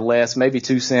or less, maybe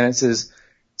 2 sentences,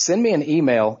 send me an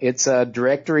email. It's a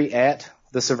directory at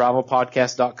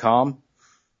thesurvivalpodcast.com.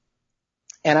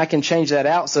 And I can change that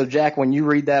out. So, Jack, when you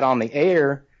read that on the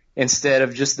air, instead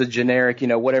of just the generic,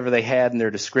 whatever they had in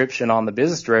their description on the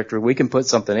business directory, we can put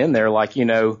something in there like,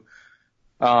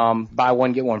 buy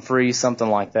one, get one free, something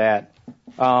like that.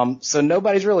 So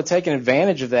nobody's really taken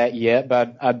advantage of that yet,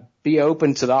 but I'd be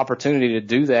open to the opportunity to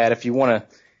do that. If you want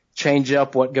to change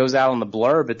up what goes out on the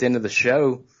blurb at the end of the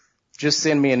show, just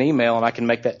send me an email and I can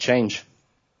make that change.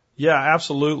 Yeah,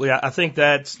 absolutely. I think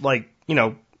that's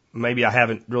maybe I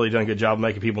haven't really done a good job of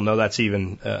making people know that's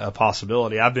even a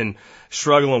possibility. I've been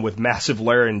struggling with massive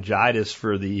laryngitis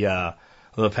for the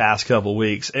past couple of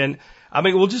weeks. And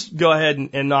we'll just go ahead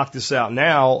and knock this out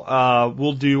now.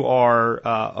 We'll do our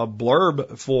a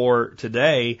blurb for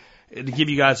today to give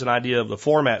you guys an idea of the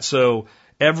format. So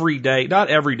every day, not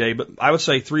every day, but I would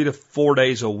say 3 to 4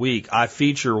 days a week, I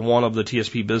feature one of the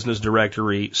TSP Business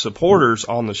Directory supporters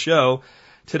on the show.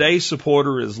 Today's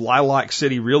supporter is Lilac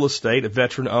City Real Estate, a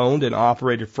veteran-owned and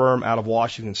operated firm out of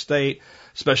Washington State,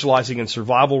 specializing in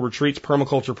survival retreats,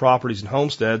 permaculture properties, and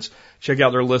homesteads. Check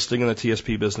out their listing in the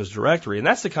TSP Business Directory. And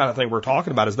that's the kind of thing we're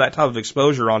talking about, is that type of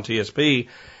exposure on TSP.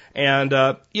 And,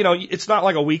 it's not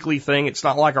like a weekly thing. It's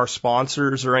not like our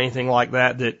sponsors or anything like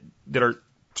that are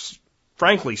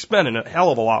frankly spending a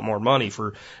hell of a lot more money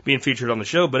for being featured on the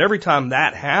show. But every time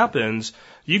that happens,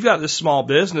 you've got this small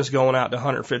business going out to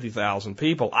 150,000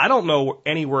 people. I don't know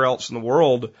anywhere else in the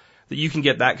world that you can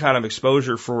get that kind of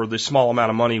exposure for the small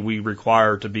amount of money we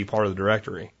require to be part of the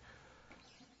directory.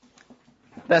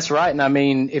 That's right.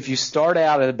 And if you start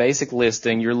out at a basic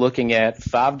listing, you're looking at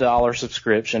 $5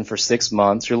 subscription for 6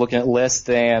 months. You're looking at less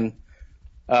than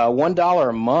 $1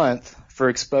 a month for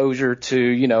exposure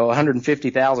to,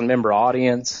 150,000 member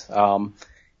audience.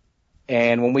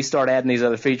 And when we start adding these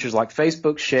other features like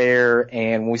Facebook share,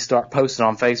 and when we start posting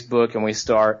on Facebook and we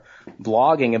start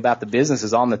blogging about the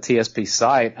businesses on the TSP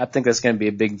site, I think that's going to be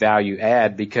a big value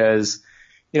add, because,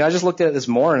 I just looked at it this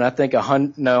morning. I think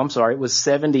it was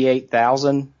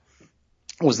 78,000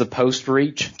 was the post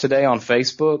reach today on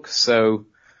Facebook. So,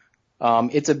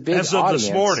 it's a big audience. As of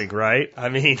this morning, right?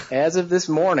 As of this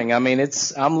morning.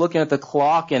 I'm looking at the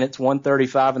clock and it's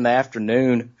 1:35 in the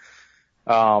afternoon.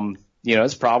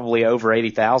 It's probably over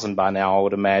 80,000 by now, I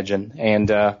would imagine.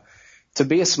 And, to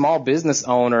be a small business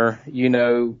owner,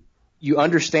 you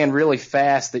understand really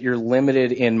fast that you're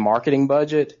limited in marketing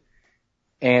budget.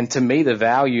 And to me, the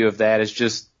value of that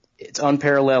is it's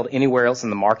unparalleled anywhere else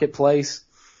in the marketplace.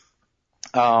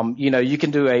 You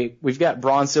can we've got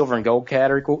bronze, silver, and gold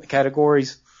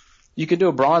categories. You can do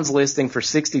a bronze listing for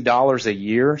 $60 a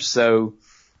year. So,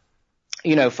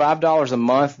 $5 a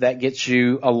month, that gets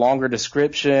you a longer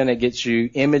description. It gets you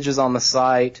images on the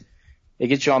site. It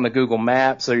gets you on the Google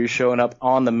Maps, so you're showing up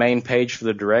on the main page for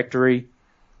the directory.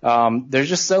 There's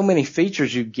just so many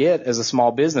features you get as a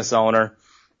small business owner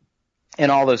in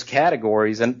all those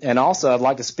categories. And also I'd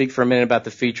like to speak for a minute about the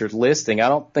featured listing. I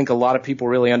don't think a lot of people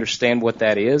really understand what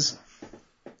that is.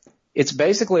 It's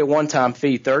basically a one-time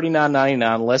fee,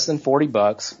 $39.99, less than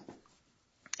 $40,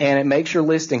 and it makes your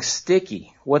listing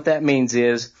sticky. What that means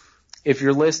is if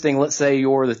you're listing, let's say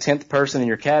you're the 10th person in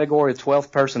your category, the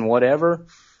 12th person, whatever,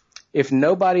 if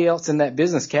nobody else in that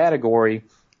business category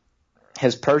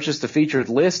has purchased a featured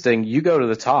listing, you go to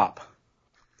the top.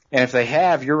 And if they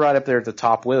have, you're right up there at the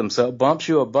top with them. So it bumps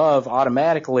you above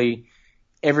automatically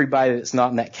everybody that's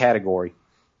not in that category.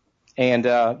 And,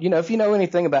 if you know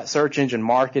anything about search engine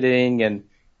marketing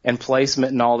and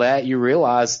placement and all that, you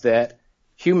realize that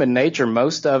human nature,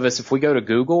 most of us, if we go to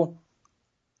Google,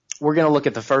 we're going to look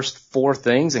at the first 4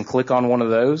 things and click on one of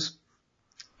those.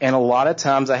 And a lot of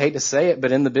times, I hate to say it,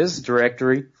 but in the business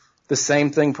directory, the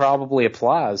same thing probably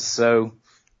applies. So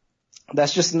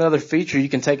that's just another feature you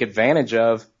can take advantage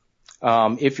of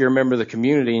if you're a member of the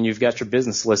community and you've got your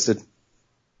business listed.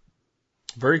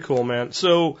 Very cool, man.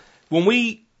 So when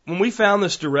we found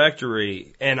this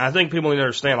directory, and I think people need to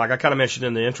understand, like I kind of mentioned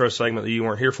in the intro segment that you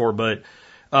weren't here for, but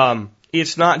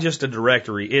it's not just a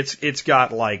directory. It's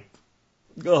got like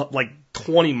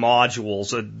 20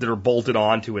 modules that are bolted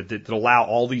onto it that allow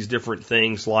all these different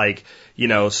things, like,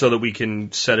 so that we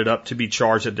can set it up to be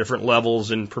charged at different levels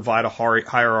and provide a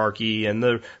hierarchy and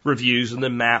the reviews and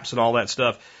the maps and all that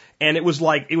stuff. And it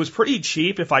was pretty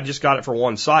cheap if I just got it for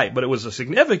one site, but it was a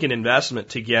significant investment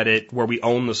to get it where we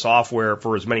own the software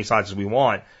for as many sites as we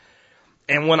want.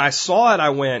 And when I saw it,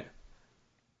 I went,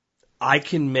 I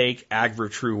can make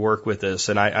AgriTrue work with this.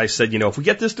 And I said, if we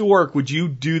get this to work, would you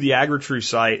do the AgriTrue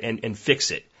site and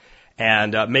fix it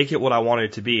and make it what I want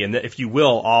it to be? And if you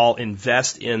will, I'll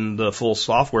invest in the full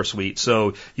software suite.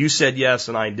 So you said yes,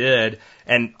 and I did.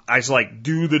 And I was like,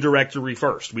 do the directory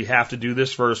first. We have to do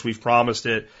this first. We've promised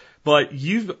it. But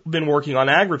you've been working on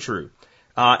AgriTrue,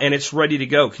 and it's ready to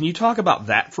go. Can you talk about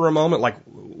that for a moment? Like,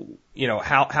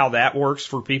 how that works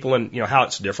for people and, how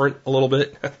it's different a little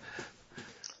bit?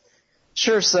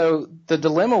 Sure. So the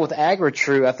dilemma with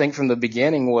AgriTrue, I think from the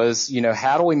beginning was,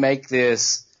 how do we make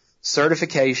this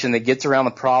certification that gets around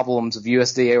the problems of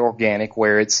USDA organic,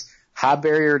 where it's high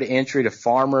barrier to entry to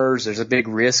farmers, there's a big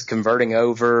risk converting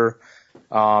over,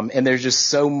 and there's just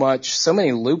so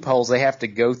many loopholes they have to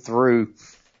go through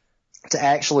to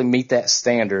actually meet that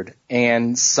standard.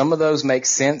 And some of those make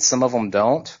sense, some of them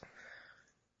don't.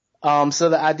 So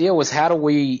the idea was how do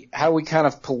we kind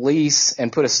of police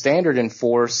and put a standard in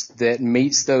force that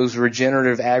meets those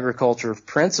regenerative agriculture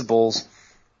principles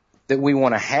that we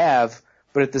want to have,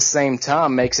 but at the same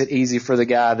time makes it easy for the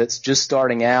guy that's just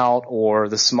starting out or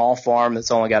the small farm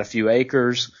that's only got a few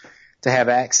acres to have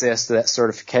access to that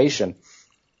certification.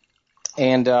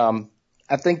 And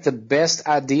I think the best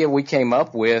idea we came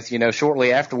up with,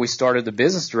 shortly after we started the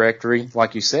business directory,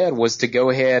 like you said, was to go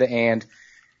ahead and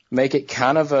make it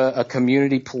kind of a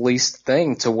community policed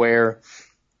thing to where,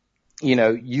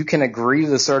 you can agree to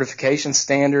the certification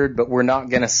standard, but we're not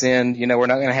going to send, we're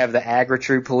not going to have the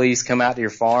AgriTrue police come out to your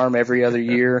farm every other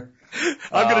year.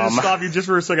 I'm going to just stop you just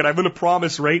for a second. I'm going to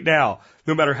promise right now,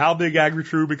 no matter how big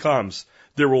AgriTrue becomes,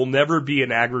 there will never be an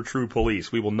AgriTrue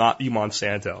police. We will not be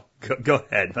Monsanto. Go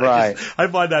ahead. Right. I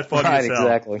find that funny as hell. Right,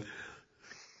 exactly.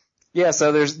 Yeah,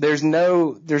 so there's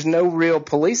no real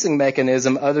policing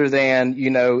mechanism other than,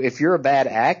 if you're a bad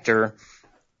actor,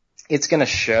 it's going to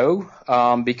show,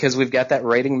 because we've got that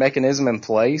rating mechanism in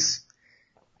place.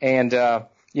 And,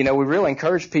 we really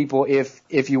encourage people,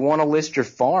 if you want to list your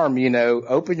farm,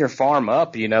 open your farm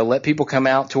up, let people come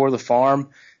out, tour the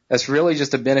farm. That's really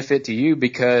just a benefit to you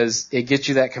because it gets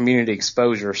you that community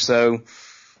exposure. So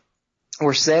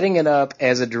we're setting it up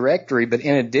as a directory, but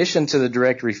in addition to the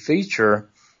directory feature,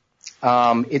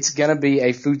 it's going to be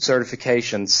a food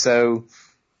certification. So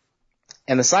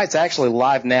And the site's actually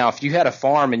live now. If you had a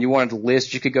farm and you wanted to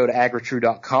list, you could go to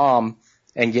AgriTrue.com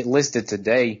and get listed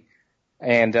today.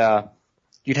 And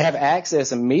you'd have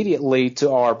access immediately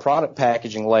to our product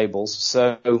packaging labels.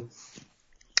 So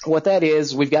what that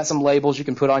is, we've got some labels you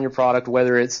can put on your product,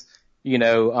 whether it's,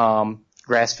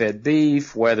 grass-fed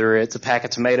beef, whether it's a pack of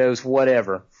tomatoes,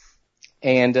 whatever.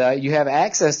 And you have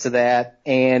access to that,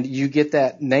 and you get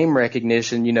that name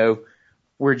recognition.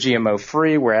 We're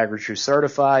GMO-free, we're AgriTrue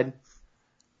certified.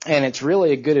 And it's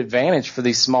really a good advantage for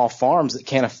these small farms that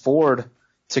can't afford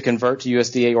to convert to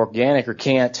USDA organic, or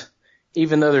can't,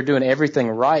 even though they're doing everything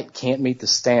right, can't meet the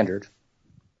standard.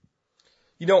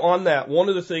 On that, one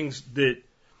of the things that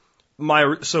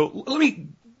so let me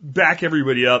back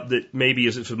everybody up that maybe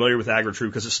isn't familiar with AgriTrue,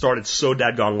 because it started so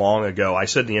dadgone long ago. I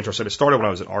said in the intro, it started when I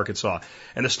was in Arkansas,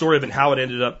 and the story of it, how it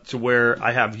ended up to where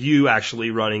I have you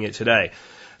actually running it today.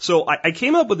 So I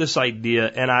came up with this idea,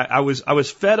 and I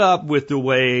was fed up with the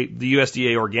way the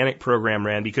USDA organic program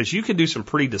ran, because you can do some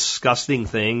pretty disgusting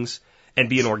things and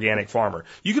be an organic farmer.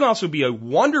 You can also be a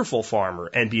wonderful farmer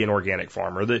and be an organic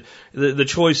farmer. The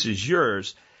choice is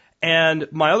yours. And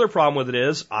my other problem with it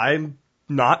is I'm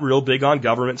not real big on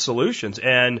government solutions.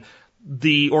 And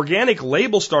the organic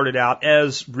label started out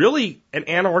as really an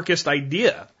anarchist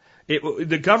idea.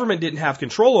 The government didn't have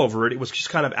control over it. It was just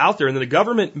kind of out there. And then the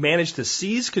government managed to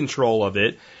seize control of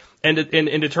it and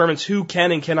determines who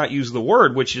can and cannot use the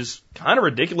word, which is kind of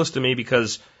ridiculous to me,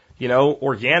 because,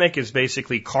 organic is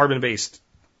basically carbon-based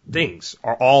things.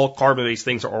 All carbon-based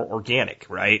things are organic,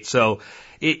 right? So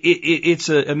it's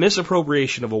a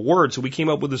misappropriation of a word. So we came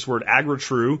up with this word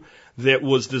AgriTrue that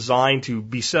was designed to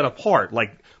be set apart.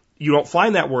 Like, you don't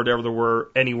find that word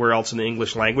anywhere else in the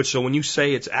English language. So when you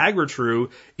say it's AgriTrue,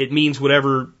 it means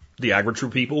whatever the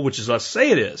AgriTrue people, which is us,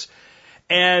 say it is.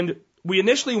 And we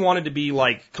initially wanted to be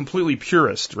like completely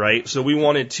purist, right? So we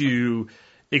wanted to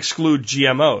exclude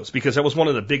GMOs, because that was one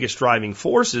of the biggest driving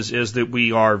forces, is that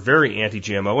we are very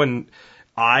anti-GMO. And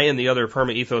I and the other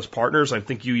Perma-Ethos partners, I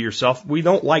think you yourself, we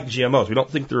don't like GMOs. We don't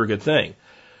think they're a good thing.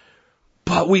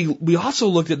 But we also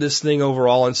looked at this thing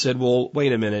overall and said, well,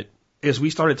 wait a minute. As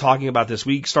we started talking about this,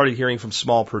 we started hearing from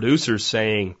small producers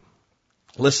saying,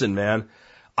 listen, man,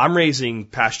 I'm raising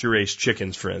pasture-raised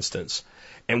chickens, for instance,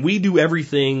 and we do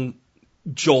everything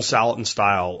Joel Salatin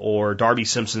style or Darby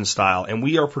Simpson style, and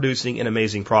we are producing an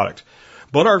amazing product.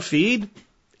 But our feed,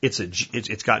 it's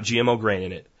got GMO grain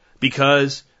in it,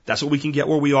 because that's what we can get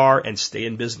where we are and stay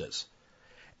in business.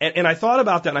 And I thought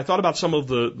about that, and I thought about some of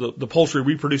the poultry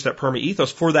we produced at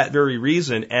Perma-Ethos for that very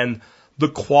reason, and the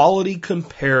quality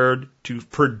compared to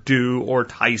Purdue or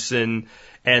Tyson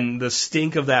and the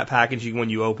stink of that packaging when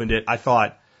you opened it, I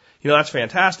thought, that's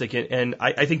fantastic. And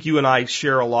I think you and I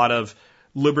share a lot of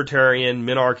libertarian,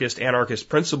 minarchist, anarchist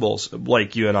principles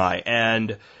like you and I.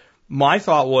 And my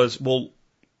thought was, well,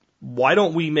 why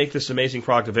don't we make this amazing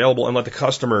product available and let the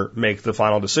customer make the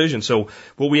final decision? So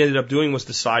what we ended up doing was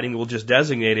deciding we'll just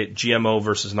designate it GMO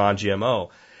versus non-GMO.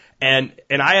 And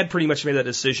I had pretty much made that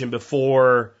decision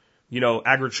before,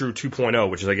 AgriTrue 2.0,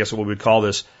 which is, I guess, what we would call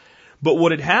this. But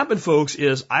what had happened, folks,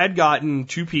 is I had gotten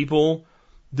two people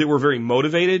that were very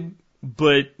motivated,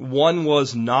 but one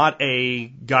was not a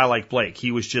guy like Blake.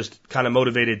 He was just kind of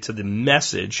motivated to the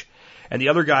message. And the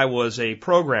other guy was a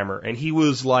programmer, and he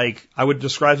was like, I would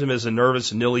describe him as a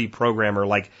nervous, nilly programmer.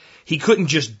 Like, he couldn't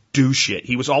just do shit.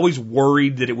 He was always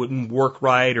worried that it wouldn't work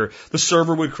right, or the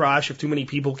server would crash if too many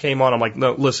people came on. I'm like,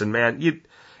 no, listen, man,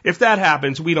 if that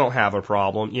happens, we don't have a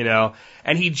problem,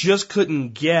 And he just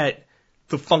couldn't get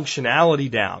the functionality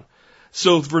down.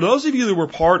 So for those of you that were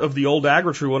part of the old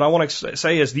AgriTrue, what I want to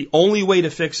say is the only way to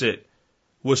fix it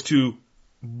was to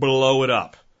blow it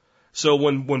up. So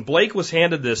when Blake was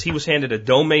handed this, he was handed a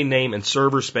domain name and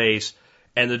server space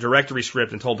and the directory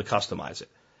script and told to customize it.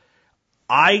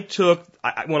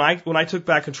 When I took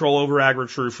back control over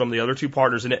AgriTrue from the other two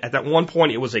partners, and at that one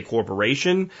point it was a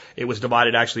corporation. It was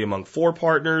divided actually among 4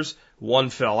 partners. One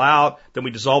fell out. Then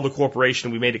we dissolved the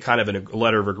corporation. We made it kind of a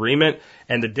letter of agreement.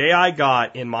 And the day I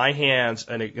got in my hands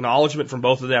an acknowledgement from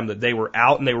both of them that they were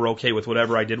out and they were okay with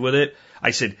whatever I did with it,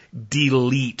 I said,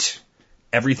 delete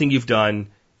everything you've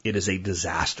done. It is a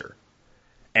disaster.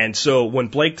 And so when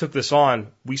Blake took this on,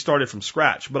 we started from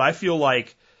scratch. But I feel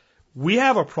like we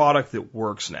have a product that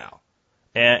works now.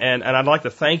 And I'd like to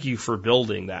thank you for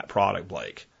building that product,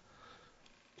 Blake.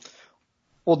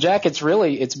 Well, Jack,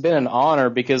 it's been an honor,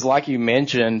 because like you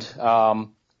mentioned,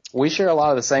 we share a lot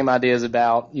of the same ideas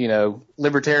about,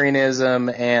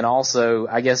 libertarianism and also,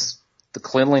 I guess, the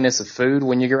cleanliness of food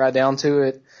when you get right down to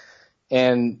it.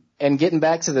 And getting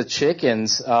back to the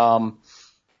chickens,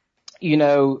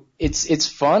 it's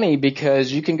funny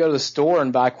because you can go to the store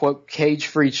and buy, quote,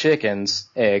 cage-free chickens,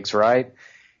 eggs, right?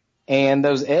 And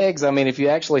those eggs, I mean, if you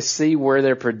actually see where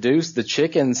they're produced, the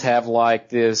chickens have like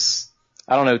this,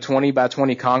 20 by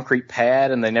 20 concrete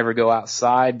pad, and they never go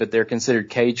outside, but they're considered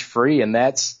cage-free, and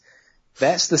that's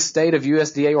the state of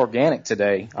USDA organic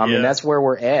today. I mean, that's where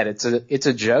we're at. It's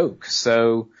a joke.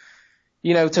 So,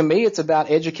 to me, it's about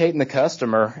educating the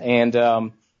customer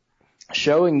and,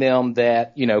 showing them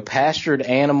that, pastured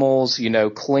animals,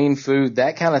 clean food,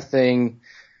 that kind of thing,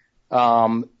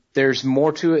 there's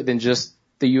more to it than just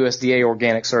the USDA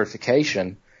organic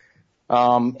certification.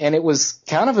 And it was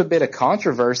kind of a bit of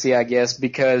controversy, I guess,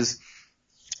 because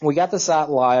we got the site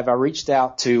live. I reached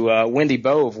out to Wendy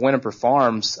Bowe of Winneper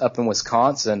Farms up in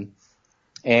Wisconsin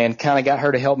and kind of got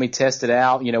her to help me test it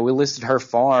out. We listed her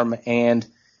farm, and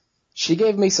she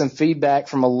gave me some feedback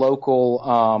from a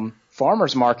local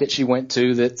farmers market she went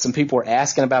to that some people were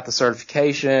asking about the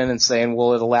certification and saying,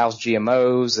 well, it allows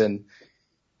GMOs.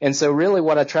 And so really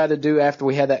what I tried to do after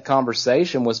we had that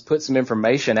conversation was put some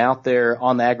information out there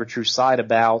on the AgriTrue site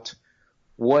about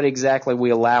what exactly we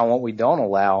allow and what we don't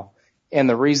allow and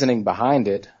the reasoning behind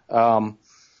it.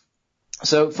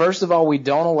 So first of all, we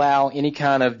don't allow any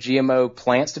kind of GMO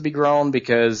plants to be grown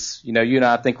because, you and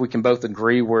I think we can both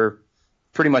agree we're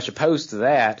pretty much opposed to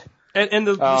that. And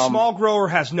the small grower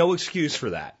has no excuse for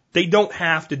that. They don't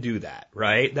have to do that,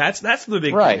 right? That's the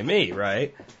big thing to me,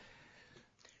 right?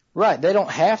 Right. They don't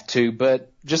have to,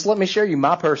 but just let me share you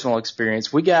my personal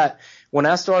experience. When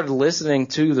I started listening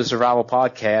to the Survival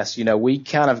Podcast, we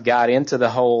kind of got into the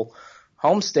whole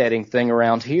homesteading thing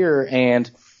around here, and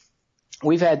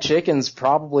we've had chickens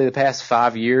probably the past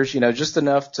 5 years, just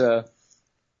enough to,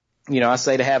 I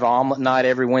say to have an omelet night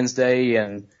every Wednesday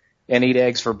and eat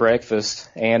eggs for breakfast.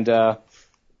 And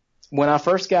when I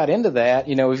first got into that,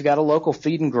 we've got a local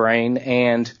feed and grain,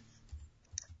 and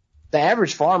the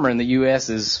average farmer in the U.S.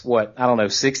 is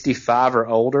 65 or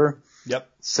older. Yep.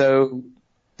 So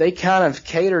they kind of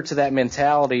cater to that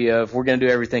mentality of we're going to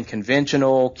do everything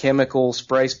conventional, chemical,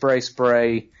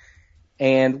 spray.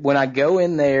 And when I go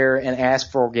in there and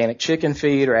ask for organic chicken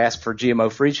feed or ask for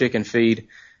GMO-free chicken feed,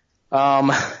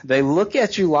 they look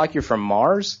at you like you're from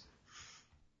Mars.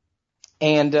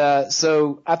 And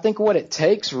so I think what it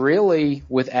takes really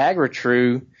with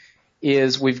AgriTrue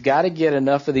is we've got to get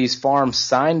enough of these farms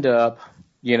signed up,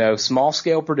 small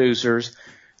scale producers,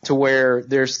 to where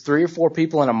there's 3 or 4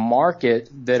 people in a market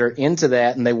that are into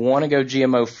that and they want to go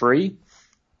GMO free,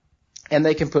 and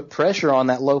they can put pressure on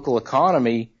that local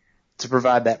economy to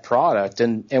provide that product.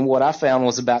 And what I found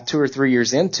was about 2 or 3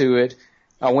 years into it,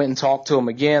 I went and talked to them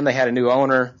again. They had a new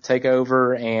owner take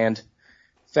over, and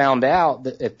found out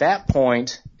that at that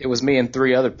point it was me and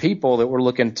 3 other people that were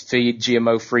looking to feed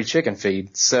GMO-free chicken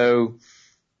feed. So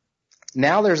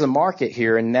now there's a market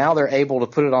here, and now they're able to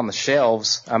put it on the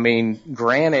shelves. I mean,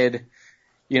 granted,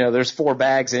 there's 4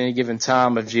 bags at any given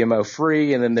time of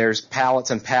GMO-free, and then there's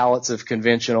pallets and pallets of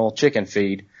conventional chicken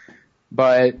feed.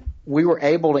 But we were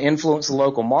able to influence the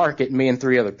local market, me and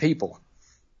 3 other people.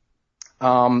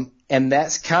 And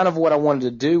that's kind of what I wanted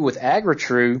to do with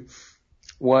AgriTrue,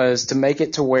 was to make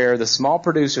it to where the small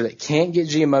producer that can't get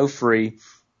GMO free,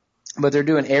 but they're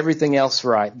doing everything else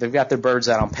right. They've got their birds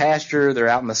out on pasture, they're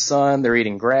out in the sun, they're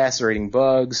eating grass, they're eating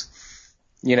bugs.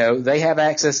 They have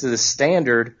access to the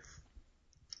standard,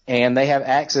 and they have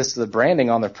access to the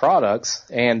branding on their products.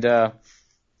 And,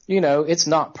 it's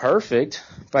not perfect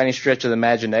by any stretch of the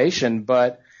imagination,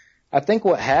 but I think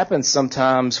what happens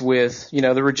sometimes with,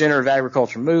 the regenerative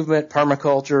agriculture movement,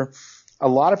 permaculture, a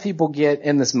lot of people get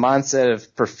in this mindset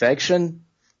of perfection.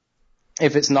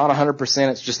 If it's not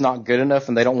 100%, it's just not good enough,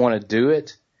 and they don't want to do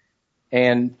it.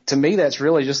 And to me, that's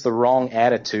really just the wrong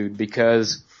attitude,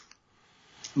 because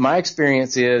my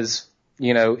experience is,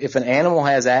 if an animal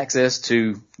has access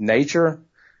to nature,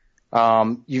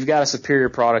 you've got a superior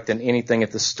product than anything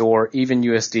at the store, even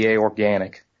USDA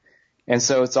organic. And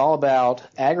so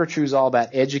AgriTrue is all about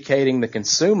educating the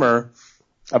consumer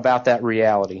about that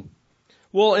reality.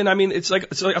 Well, and I mean, it's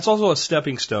also a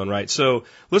stepping stone, right? So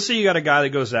let's say you got a guy that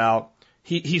goes out.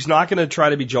 He's not going to try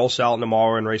to be Joel Salatin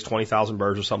tomorrow and raise 20,000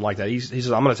 birds or something like that. He says,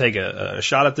 I'm going to take a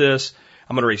shot at this.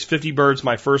 I'm going to raise 50 birds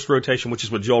my first rotation, which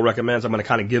is what Joel recommends. I'm going to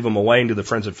kind of give them away and do the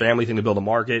friends and family thing to build a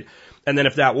market. And then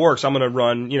if that works, I'm going to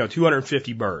run,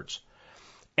 250 birds.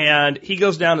 And he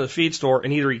goes down to the feed store,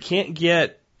 and either he can't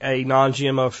get a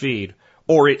non-GMO feed,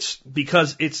 or it's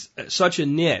because it's such a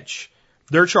niche,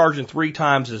 they're charging 3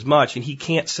 times as much, and he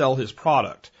can't sell his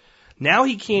product. Now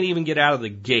he can't even get out of the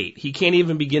gate. He can't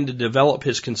even begin to develop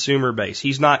his consumer base.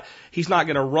 He's not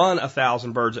going to run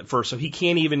 1,000 birds at first, so he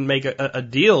can't even make a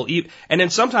deal. And then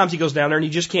sometimes he goes down there and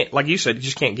he just can't, like you said, he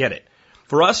just can't get it.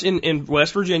 For us in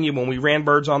West Virginia, when we ran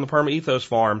birds on the Perma Ethos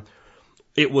farm,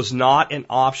 it was not an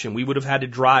option. We would have had to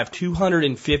drive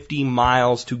 250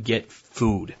 miles to get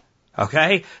food.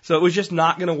 Okay? So it was just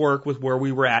not going to work with where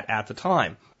we were at the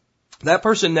time. That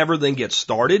person never then gets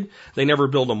started, they never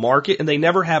build a market, and they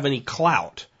never have any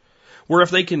clout. Where if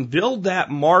they can build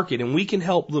that market and we can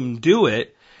help them do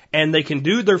it, and they can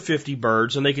do their 50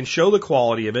 birds, and they can show the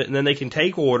quality of it, and then they can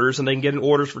take orders, and they can get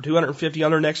orders for 250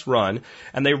 on their next run,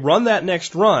 and they run that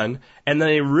next run, and then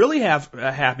they really have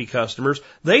happy customers,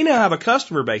 they now have a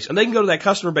customer base, and they can go to that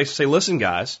customer base and say, listen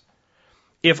guys,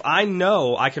 if I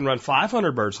know I can run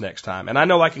 500 birds next time, and I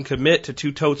know I can commit to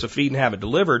 2 totes of feed and have it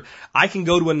delivered, I can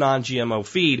go to a non-GMO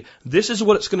feed. This is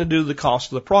what it's going to do to the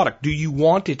cost of the product. Do you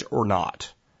want it or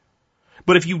not?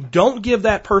 But if you don't give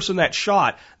that person that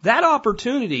shot, that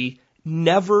opportunity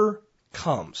never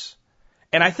comes.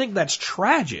 And I think that's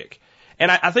tragic.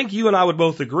 And I think you and I would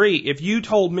both agree, if you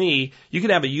told me you could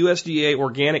have a USDA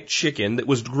organic chicken that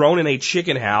was grown in a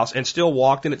chicken house and still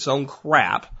walked in its own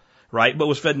crap, right, but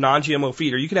was fed non-GMO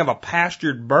feed, or you can have a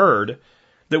pastured bird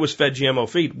that was fed GMO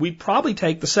feed, we'd probably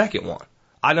take the second one.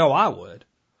 I know I would.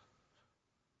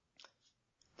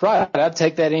 Right, I'd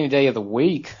take that any day of the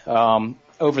week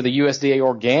over the USDA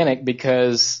organic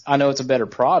because I know it's a better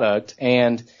product.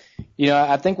 And,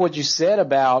 I think what you said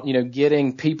about,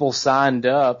 getting people signed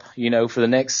up, for the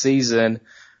next season,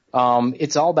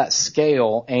 it's all about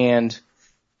scale. And,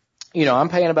 I'm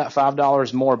paying about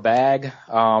 $5 more a bag.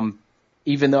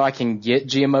 Even though I can get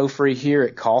GMO free here,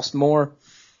 it costs more.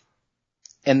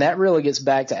 And that really gets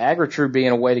back to AgriTrue being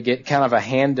a way to get kind of a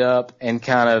hand up and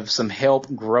kind of some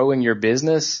help growing your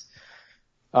business.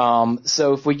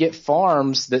 So if we get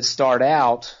farms that start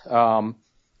out,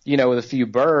 with a few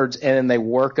birds and then they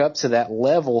work up to that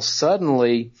level,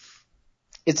 suddenly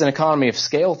it's an economy of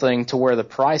scale thing to where the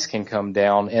price can come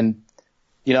down. And,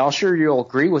 I'm sure you'll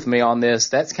agree with me on this.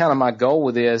 That's kind of my goal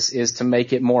with this, is to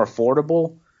make it more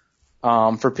affordable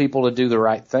for people to do the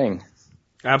right thing.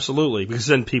 Absolutely, because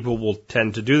then people will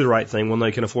tend to do the right thing when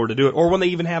they can afford to do it, or when they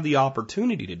even have the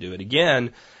opportunity to do it.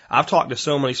 Again, I've talked to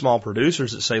so many small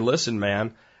producers that say, listen,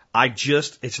 man,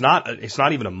 it's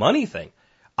not even a money thing.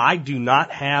 I do not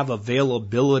have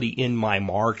availability in my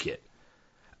market.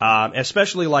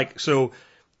 Especially so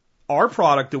our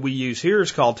product that we use here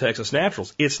is called Texas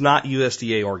Naturals. It's not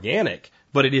USDA organic,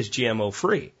 but it is GMO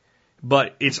free.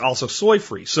 But it's also soy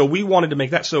free. So we wanted to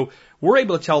make that. So we're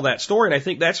able to tell that story. And I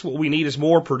think that's what we need, is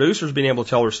more producers being able to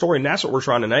tell their story. And that's what we're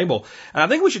trying to enable. And I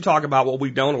think we should talk about what we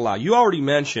don't allow. You already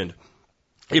mentioned,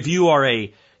 if you are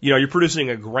you're producing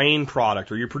a grain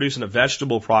product, or you're producing a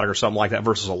vegetable product or something like that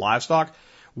versus a livestock,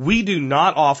 we do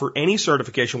not offer any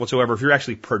certification whatsoever if you're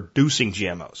actually producing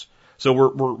GMOs. So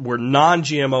we're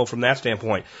non-GMO from that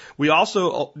standpoint. We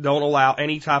also don't allow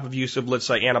any type of use of, let's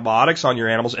say, antibiotics on your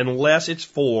animals unless it's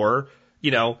for,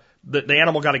 the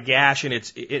animal got a gash and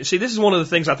see, this is one of the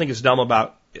things I think is dumb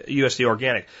about USDA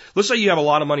organic. Let's say you have a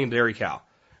lot of money in dairy cow.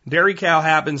 Dairy cow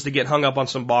happens to get hung up on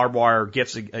some barbed wire,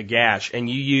 gets a gash, and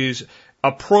you use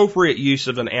appropriate use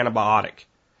of an antibiotic.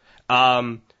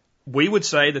 We would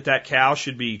say that cow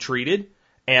should be treated,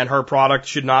 and her product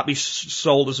should not be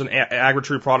sold as an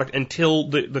AgriTrue product until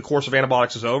the course of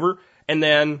antibiotics is over. And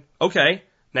then, okay,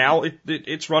 now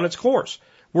it's run its course.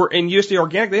 We're in USDA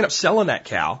organic, they end up selling that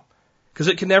cow because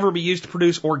it can never be used to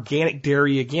produce organic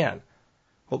dairy again.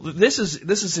 Well, this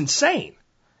is insane.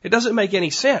 It doesn't make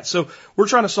any sense. So we're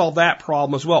trying to solve that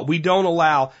problem as well. We don't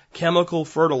allow chemical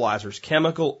fertilizers,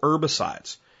 chemical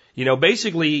herbicides.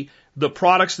 Basically the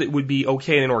products that would be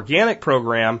okay in an organic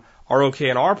program are okay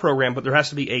in our program, but there has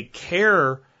to be a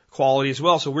care quality as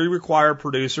well. So we require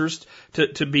producers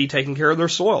to be taking care of their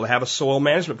soil, to have a soil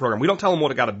management program. We don't tell them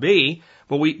what it got to be,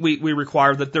 but we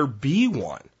require that there be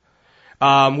one.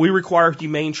 We require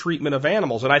humane treatment of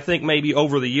animals. And I think maybe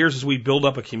over the years, as we build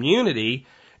up a community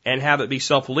and have it be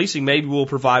self-policing, maybe we'll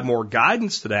provide more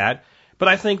guidance to that. But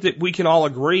I think that we can all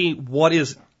agree what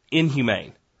is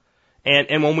inhumane.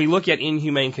 And when we look at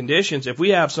inhumane conditions, if we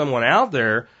have someone out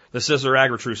there that says they're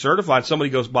AgriTrue certified, somebody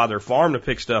goes by their farm to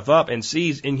pick stuff up and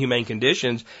sees inhumane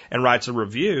conditions and writes a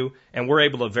review, and we're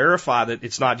able to verify that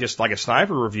it's not just like a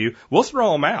sniper review, we'll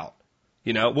throw them out.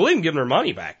 We'll even give them their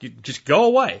money back. You just go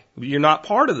away. You're not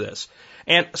part of this.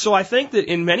 And so I think that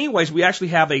in many ways we actually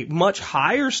have a much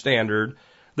higher standard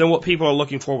than what people are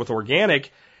looking for with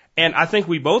organic. And I think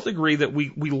we both agree that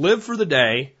we live for the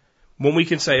day when we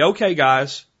can say, okay,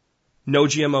 guys, no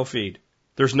GMO feed.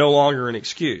 there's no longer an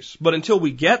excuse. But until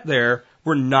we get there,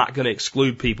 we're not going to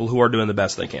exclude people who are doing the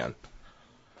best they can.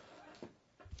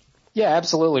 Yeah,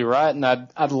 absolutely right. And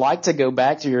I'd like to go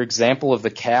back to your example of the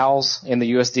cows in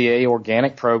the USDA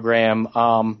organic program,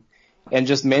 and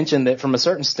just mention that from a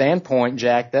certain standpoint,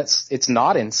 Jack, it's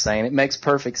not insane. It makes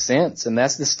perfect sense. And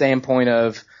that's the standpoint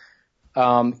of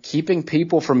keeping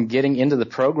people from getting into the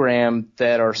program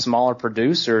that are smaller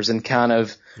producers and kind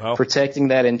of protecting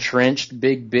that entrenched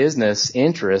big business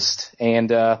interest.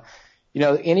 And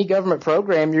any government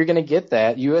program, you're going to get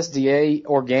that. USDA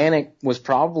organic was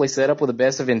probably set up with the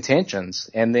best of intentions.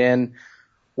 And then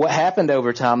what happened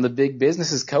over time, the big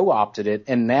businesses co-opted it,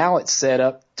 and now it's set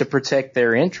up to protect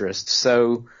their interests.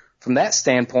 So from that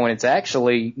standpoint, it's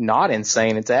actually not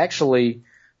insane. It's actually,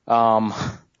 I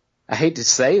hate to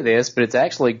say this, but it's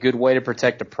actually a good way to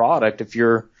protect a product if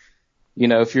you're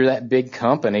that big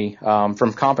company,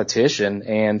 from competition.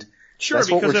 And sure,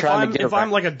 that's what because we're trying to get if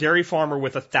I'm like a dairy farmer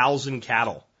with 1,000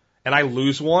 cattle and I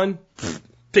lose one,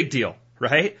 big deal,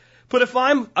 right? But if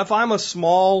I'm a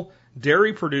small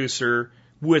dairy producer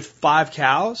with 5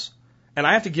 cows and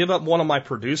I have to give up one of my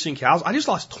producing cows, I just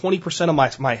lost 20%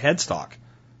 of my headstock.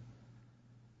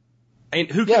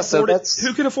 And who can afford it?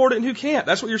 Who can afford it and who can't?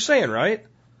 That's what you're saying, right?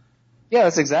 Yeah,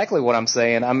 that's exactly what I'm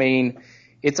saying. I mean,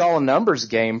 it's all a numbers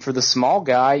game. For the small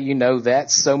guy,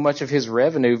 that's so much of his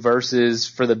revenue versus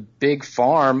for the big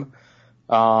farm,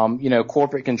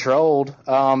 corporate controlled,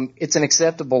 it's an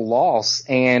acceptable loss,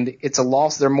 and it's a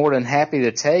loss they're more than happy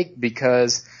to take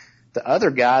because the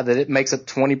other guy that it makes up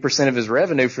 20% of his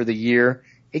revenue for the year,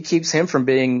 it keeps him from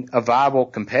being a viable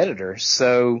competitor.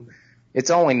 So it's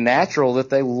only natural that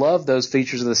they love those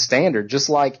features of the standard. Just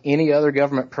like any other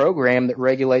government program that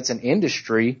regulates an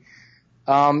industry,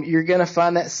 you're going to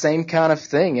find that same kind of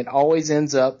thing. It always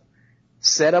ends up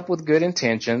set up with good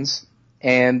intentions,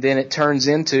 and then it turns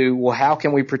into, well, how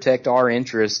can we protect our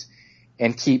interest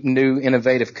and keep new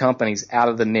innovative companies out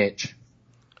of the niche?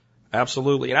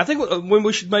 Absolutely. And I think when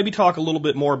we should maybe talk a little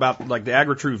bit more about like the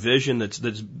AgriTrue vision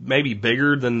that's maybe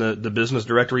bigger than the business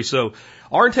directory. So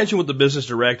our intention with the business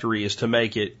directory is to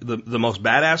make it the most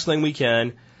badass thing we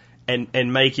can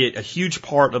and make it a huge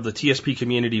part of the TSP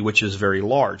community, which is very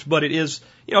large. But it is,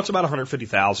 it's about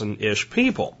 150,000-ish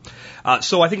people.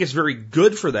 So I think it's very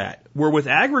good for that. Where with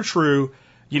AgriTrue,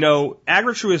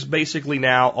 AgriTrue is basically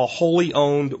now a wholly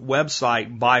owned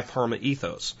website by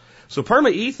PermaEthos. So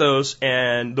PermaEthos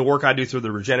and the work I do through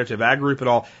the Regenerative Ag Group and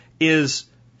all is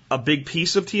a big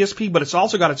piece of TSP, but it's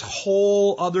also got its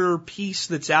whole other piece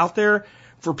that's out there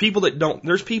for people that don't,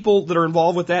 there's people that are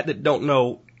involved with that don't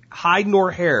know hide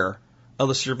nor hair of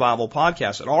the Survival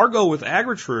Podcast. And our goal with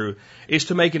AgriTrue is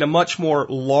to make it a much more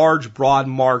large, broad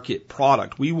market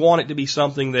product. We want it to be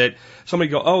something that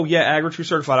somebody go, oh yeah, AgriTrue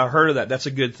certified, I've heard of that, that's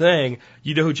a good thing.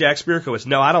 You know who Jack Spirko is?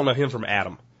 No, I don't know him from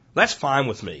Adam. That's fine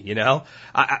with me,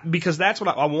 because that's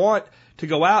what I want to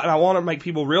go out, and I want to make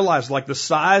people realize, like, the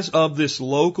size of this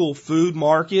local food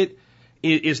market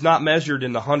is not measured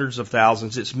in the hundreds of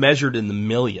thousands, it's measured in the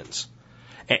millions.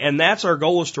 And that's our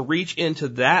goal, is to reach into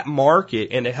that market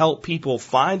and to help people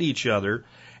find each other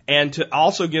and to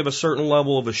also give a certain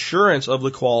level of assurance of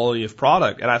the quality of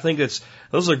product. And I think this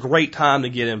is a great time to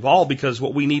get involved, because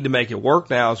what we need to make it work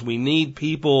now is we need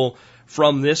people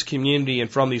from this community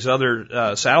and from these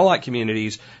other satellite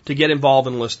communities to get involved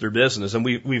and list their business. And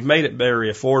we've made it very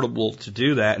affordable to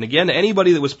do that. And again,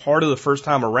 anybody that was part of the first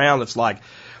time around that's like,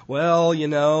 well,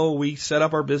 we set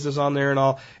up our business on there and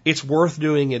all, it's worth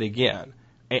doing it again.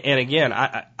 And again,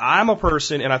 I'm a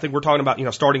person, and I think we're talking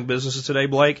about, starting businesses today,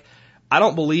 Blake. I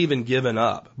don't believe in giving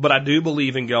up, but I do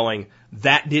believe in going,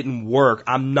 that didn't work,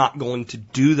 I'm not going to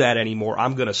do that anymore,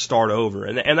 I'm going to start over.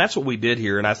 And that's what we did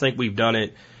here, and I think we've done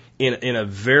it in a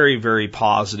very, very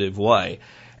positive way.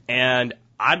 And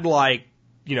I'd like,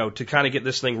 to kind of get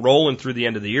this thing rolling through the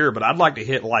end of the year, but I'd like to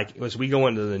hit, like, as we go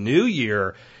into the new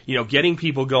year, getting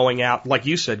people going out, like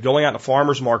you said, going out to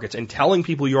farmers markets and telling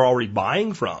people you're already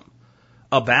buying from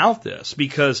about this,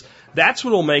 because that's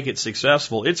what will make it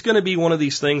successful. It's going to be one of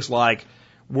these things like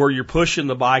where you're pushing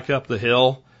the bike up the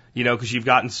hill, because you've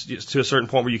gotten to a certain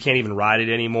point where you can't even ride it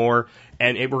anymore.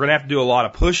 And we're going to have to do a lot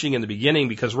of pushing in the beginning,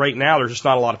 because right now there's just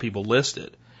not a lot of people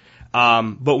listed.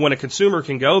 But when a consumer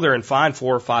can go there and find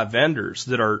 4 or 5 vendors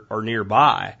that are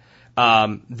nearby,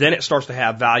 then it starts to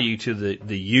have value to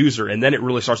the user, and then it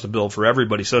really starts to build for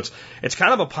everybody. So it's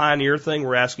kind of a pioneer thing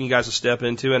we're asking you guys to step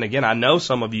into. And again, I know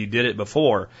some of you did it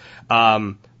before,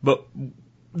 but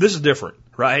this is different,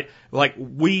 right? Like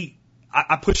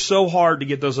I pushed so hard to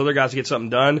get those other guys to get something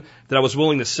done that I was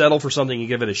willing to settle for something and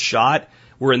give it a shot,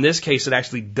 where in this case it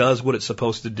actually does what it's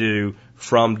supposed to do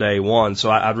from day one.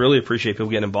 So I'd really appreciate people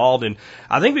getting involved. And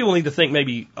I think people need to think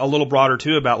maybe a little broader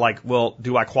too about like, well,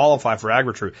 do I qualify for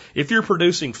AgriTrue? If you're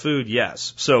producing food,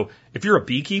 yes. So if you're a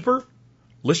beekeeper,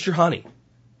 list your honey.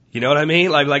 You know what I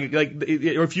mean? Like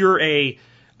if you're a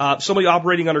somebody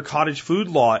operating under cottage food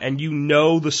law and you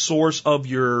know the source of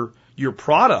your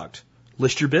product,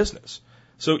 list your business.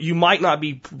 So you might not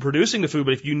be producing the food,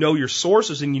 but if you know your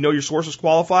sources and you know your sources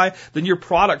qualify, then your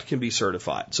product can be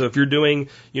certified. So if you're doing,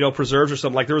 preserves or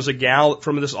something, like there was a gal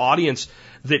from this audience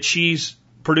that she's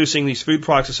producing these food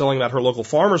products and selling them at her local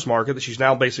farmer's market, that she's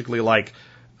now basically like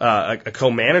a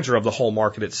co-manager of the whole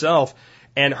market itself.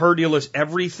 And her deal is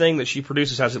everything that she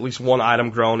produces has at least one item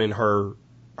grown in her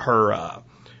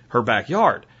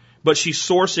backyard. But she's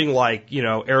sourcing like,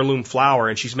 heirloom flour,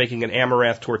 and she's making an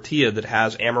amaranth tortilla that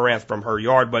has amaranth from her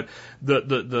yard, but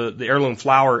the heirloom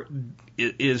flour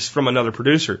is from another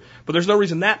producer. But there's no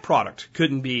reason that product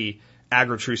couldn't be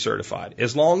AgriTrue certified,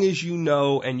 as long as you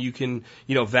know and you can,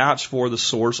 vouch for the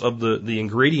source of the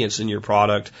ingredients in your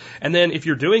product. And then if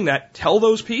you're doing that, tell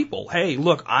those people, hey,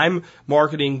 look, I'm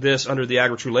marketing this under the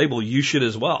AgriTrue label. You should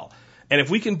as well. And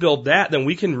if we can build that, then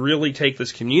we can really take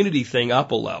this community thing up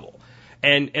a level.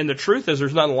 And the truth is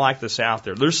there's nothing like this out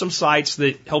there. There's some sites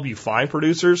that help you find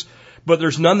producers, but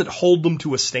there's none that hold them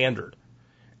to a standard.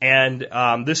 And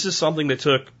this is something that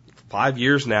took 5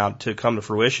 years now to come to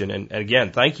fruition. And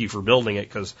again, thank you for building it,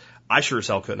 because I sure as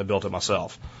hell couldn't have built it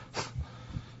myself.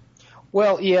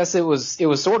 Well, yes, it was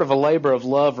sort of a labor of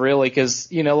love, really,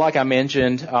 because, like I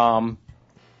mentioned, I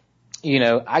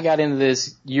got into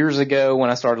this years ago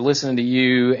when I started listening to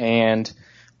you, and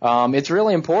it's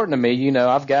really important to me.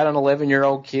 I've got an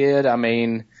 11-year-old kid. I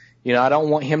mean, I don't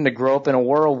want him to grow up in a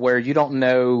world where you don't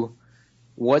know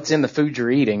what's in the food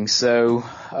you're eating. So,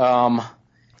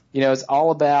 it's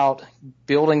all about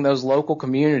building those local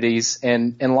communities.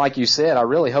 And like you said, I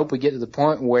really hope we get to the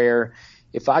point where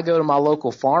if I go to my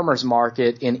local farmer's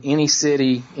market in any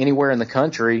city, anywhere in the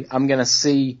country, I'm going to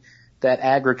see that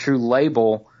AgriTrue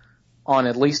label on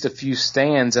at least a few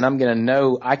stands, and I'm going to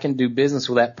know I can do business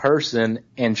with that person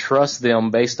and trust them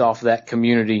based off of that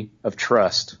community of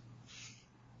trust.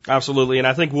 Absolutely, and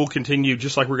I think we'll continue,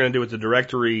 just like we're going to do with the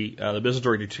directory, the business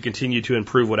directory, to continue to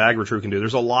improve what AgriTrue can do.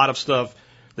 There's a lot of stuff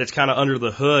that's kind of under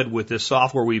the hood with this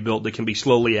software we built that can be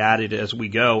slowly added as we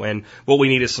go, and what we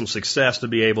need is some success to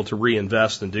be able to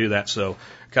reinvest and do that. So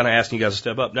kind of asking you guys to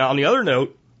step up. Now, on the other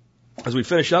note, as we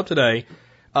finish up today,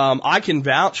 I can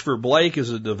vouch for Blake as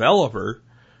a developer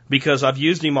because I've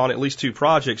used him on at least 2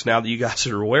 projects now that you guys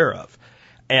are aware of.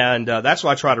 And that's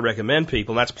why I try to recommend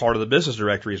people, and that's part of the business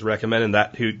directory, is recommending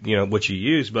that what you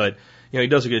use. But he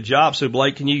does a good job. So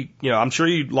Blake, can you I'm sure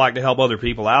you'd like to help other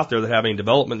people out there that have any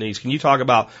development needs. Can you talk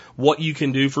about what you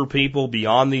can do for people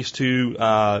beyond these two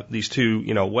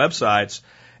websites,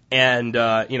 and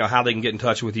how they can get in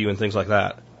touch with you and things like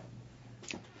that?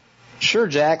 Sure,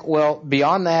 Jack. Well,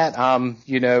 beyond that,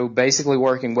 basically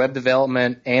working web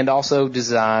development and also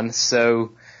design.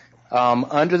 So,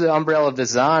 under the umbrella of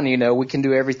design, we can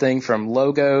do everything from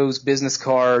logos, business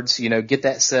cards, get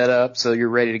that set up so you're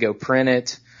ready to go print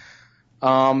it.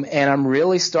 And I'm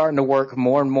really starting to work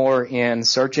more and more in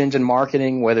search engine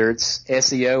marketing, whether it's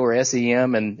SEO or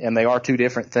SEM, and they are 2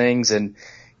 different things, and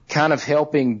kind of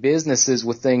helping businesses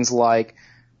with things like,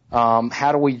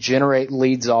 how do we generate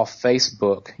leads off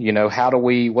Facebook?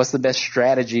 What's the best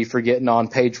strategy for getting on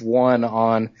page 1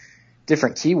 on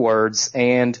different keywords?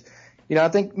 And, I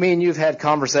think me and you have had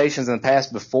conversations in the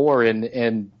past before,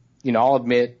 and I'll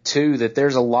admit too that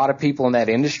there's a lot of people in that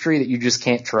industry that you just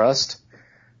can't trust.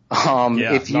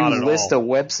 If you list a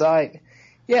website,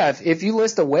 if you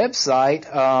list a website,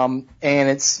 and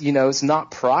it's, it's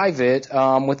not private,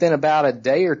 within about a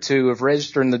day or 2 of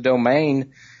registering the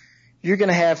domain, you're going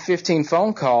to have 15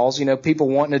 phone calls, people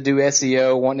wanting to do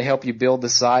SEO, wanting to help you build the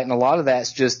site. And a lot of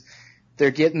that's just,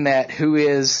 they're getting that who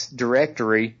is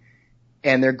directory,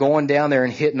 and they're going down there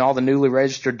and hitting all the newly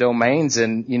registered domains.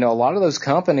 And, a lot of those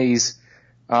companies,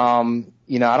 I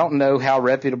don't know how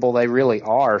reputable they really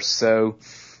are. So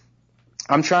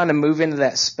I'm trying to move into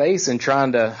that space and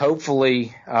trying to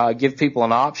hopefully, give people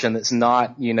an option that's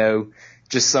not,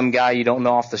 just some guy you don't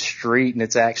know off the street, and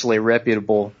it's actually a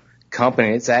reputable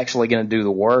company. It's actually going to do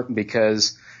the work,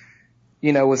 because,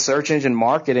 with search engine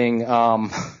marketing,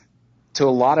 to a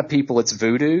lot of people it's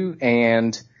voodoo,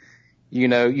 and,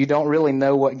 you don't really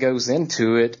know what goes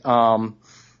into it.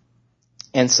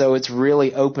 And so it's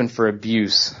really open for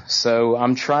abuse. So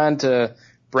I'm trying to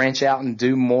branch out and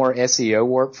do more SEO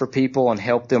work for people and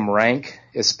help them rank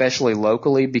especially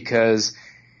locally, because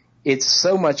it's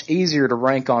so much easier to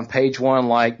rank on page one.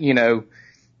 Like,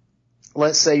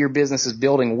 let's say your business is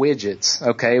building widgets.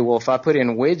 Okay, well, if I put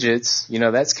in widgets,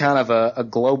 that's kind of a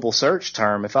global search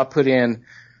term. If I put in,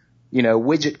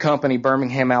 widget company,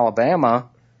 Birmingham, Alabama,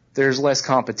 there's less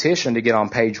competition to get on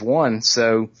page one.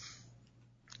 So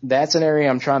that's an area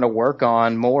I'm trying to work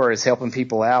on more, is helping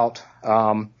people out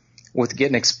with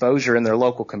getting exposure in their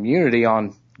local community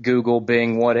on Google,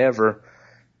 Bing, whatever.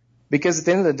 Because at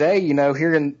the end of the day,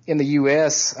 here in the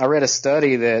U.S., I read a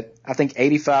study that I think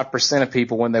 85% of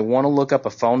people, when they want to look up a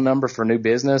phone number for new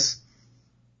business,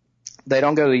 they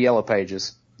don't go to the yellow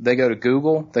pages. They go to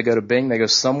Google, they go to Bing, they go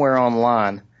somewhere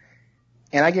online.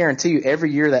 And I guarantee you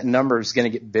every year that number is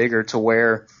going to get bigger to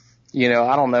where,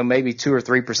 I don't know, maybe 2 or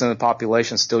 3% of the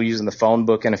population is still using the phone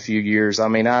book in a few years. I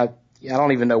mean, I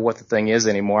don't even know what the thing is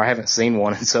anymore. I haven't seen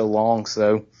one in so long,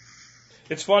 so.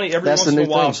 It's funny, every once in a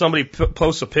while somebody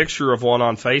posts a picture of one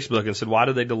on Facebook and said, why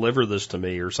did they deliver this to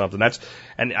me or something?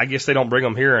 And I guess they don't bring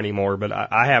them here anymore, but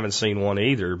I haven't seen one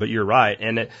either, but you're right.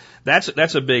 And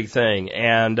that's a big thing.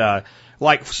 And,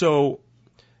 so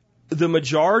the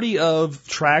majority of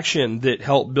traction that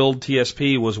helped build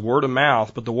TSP was word of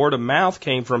mouth, but the word of mouth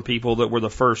came from people that were the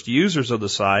first users of the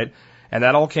site, and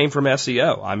that all came from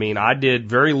SEO. I mean, I did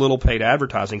very little paid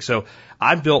advertising, so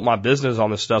I built my business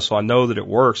on this stuff, so I know that it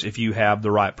works if you have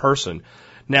the right person.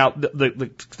 Now,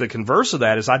 the converse of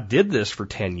that is I did this for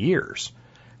 10 years,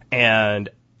 and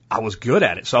I was good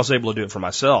at it, so I was able to do it for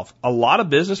myself. A lot of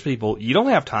business people, you don't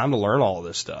have time to learn all of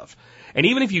this stuff. And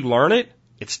even if you learn it,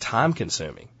 it's time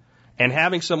consuming. And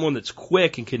having someone that's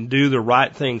quick and can do the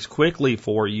right things quickly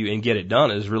for you and get it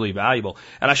done is really valuable.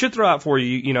 And I should throw out for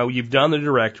you, you've done the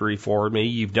directory for me.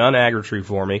 You've done AgriTrue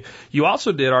for me. You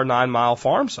also did our 9 Mile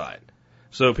Farm site.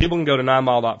 So people can go to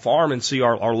 9mile.farm and see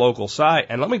our local site.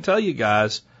 And let me tell you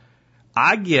guys,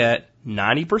 I get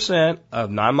 90% of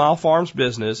 9 Mile Farm's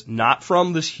business, not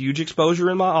from this huge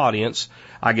exposure in my audience.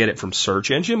 I get it from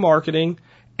search engine marketing.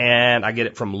 And I get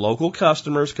it from local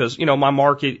customers because, my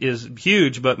market is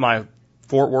huge, but my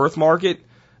Fort Worth market,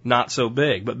 not so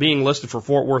big. But being listed for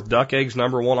Fort Worth duck eggs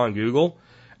 #1 on Google,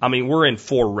 I mean, we're in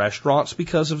 4 restaurants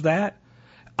because of that.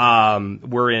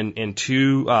 We're in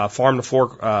 2 farm to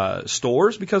fork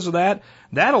stores because of that.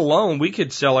 That alone, we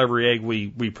could sell every egg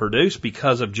we produce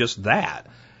because of just that.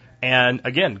 And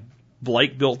again,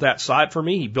 Blake built that site for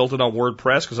me. He built it on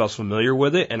WordPress because I was familiar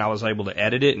with it and I was able to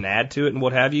edit it and add to it and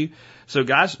what have you. So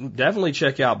guys, definitely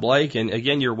check out Blake. And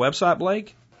again, your website,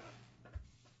 Blake?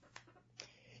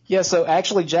 Yeah, so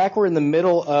actually, Jack, we're in the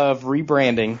middle of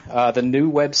rebranding. The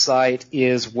new website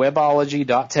is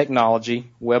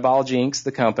webology.technology. Webology Inc.'s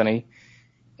the company.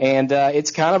 And it's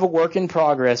kind of a work in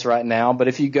progress right now. But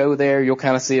if you go there, you'll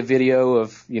kind of see a video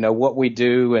of, what we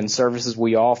do and services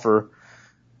we offer.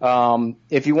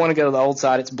 If you want to go to the old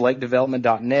site, it's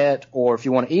blakedevelopment.net, or if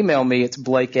you want to email me, it's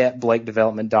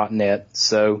blake@blakedevelopment.net.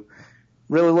 So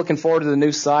really looking forward to the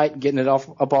new site, getting it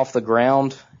up off the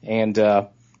ground, and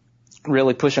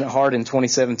really pushing it hard in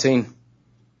 2017.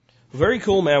 Very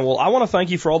cool, man. Well, I want to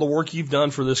thank you for all the work you've done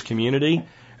for this community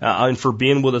and for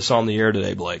being with us on the air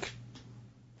today, Blake.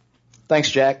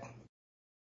 Thanks, Jack.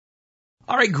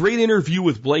 All right, great interview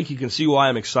with Blake. You can see why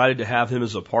I'm excited to have him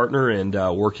as a partner and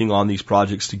working on these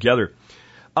projects together.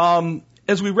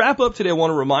 As we wrap up today, I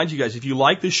want to remind you guys, if you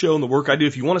like this show and the work I do,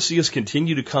 if you want to see us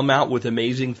continue to come out with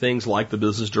amazing things like the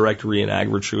Business Directory and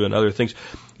AgriTrue and other things,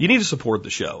 you need to support the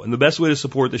show. And the best way to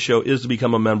support the show is to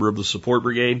become a member of the Support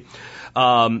Brigade.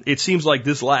 It seems like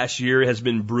this last year has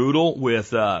been brutal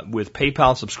with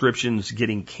PayPal subscriptions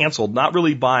getting canceled, not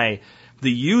really by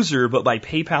the user, but by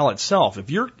PayPal itself. If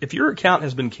your account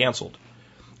has been canceled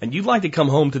and you'd like to come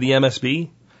home to the MSB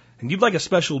and you'd like a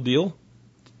special deal,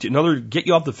 get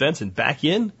you off the fence and back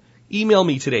in, email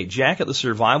me today,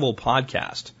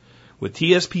 Jack@the-Survival-Podcast, with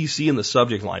TSPC in the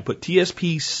subject line. Put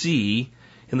TSPC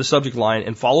in the subject line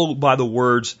and follow by the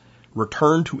words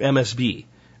return to MSB.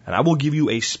 And I will give you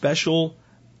a special,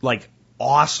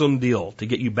 awesome deal to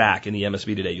get you back in the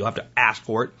MSB today. You'll have to ask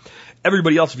for it.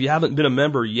 Everybody else, if you haven't been a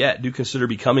member yet, do consider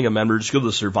becoming a member. Just go to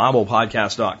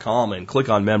thesurvivalpodcast.com and click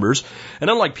on members. And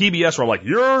unlike PBS, where I'm like,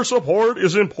 your support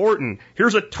is important.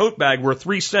 Here's a tote bag worth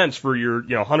 3 cents for your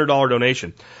 $100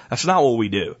 donation. That's not what we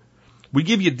do. We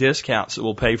give you discounts that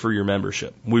will pay for your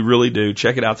membership. We really do.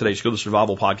 Check it out today. Just go to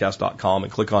survivalpodcast.com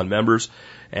and click on members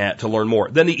to learn more.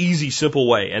 Then the easy, simple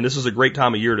way, and this is a great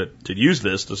time of year to use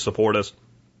this to support us.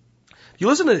 If you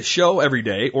listen to the show every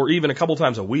day or even a couple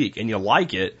times a week and you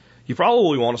like it, you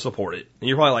probably want to support it. And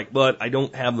you're probably like, but I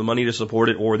don't have the money to support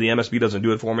it, or the MSB doesn't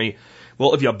do it for me.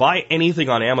 Well, if you buy anything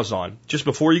on Amazon, just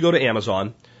before you go to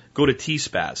Amazon, go to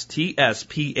TSPAZ,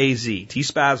 T-S-P-A-Z,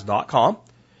 tspaz.com,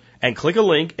 and click a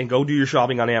link and go do your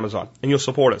shopping on Amazon, and you'll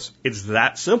support us. It's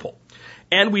that simple.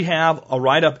 And we have a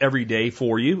write-up every day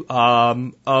for you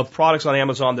of products on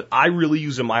Amazon that I really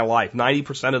use in my life.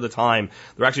 90% of the time,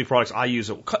 they're actually products I use.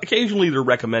 Occasionally, they're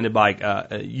recommended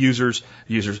by users.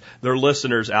 They're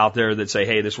listeners out there that say,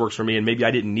 hey, this works for me, and maybe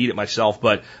I didn't need it myself,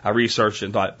 but I researched it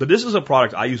and thought, but this is a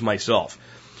product I use myself.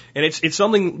 And it's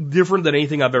something different than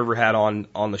anything I've ever had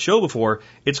on the show before.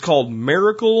 It's called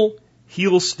Miracle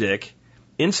Heel Stick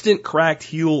Instant Cracked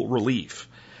Heel Relief.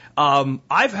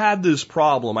 I've had this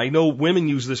problem. I know women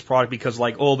use this product because,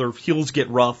 like, oh, their heels get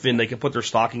rough and they can put their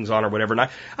stockings on or whatever. And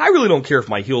I really don't care if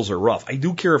my heels are rough. I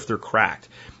do care if they're cracked.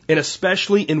 And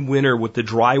especially in winter with the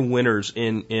dry winters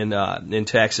in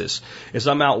Texas, as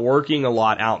I'm out working a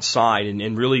lot outside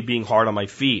and really being hard on my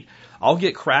feet, I'll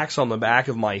get cracks on the back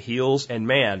of my heels and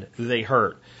man, they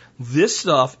hurt. This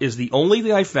stuff is the only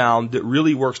thing I found that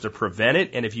really works to prevent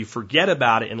it. And if you forget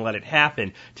about it and let it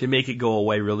happen, to make it go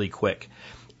away really quick.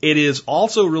 It is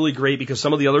also really great because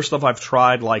some of the other stuff I've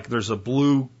tried, like there's a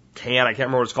blue can, I can't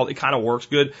remember what it's called, it kind of works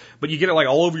good, but you get it like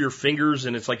all over your fingers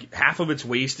and it's like half of it's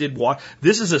wasted.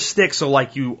 This is a stick, so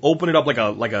like you open it up like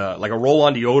a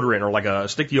roll-on deodorant or like a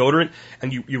stick deodorant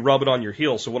and you rub it on your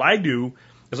heel. So what I do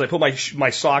is I put my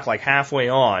sock like halfway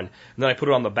on and then I put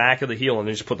it on the back of the heel and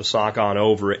then just put the sock on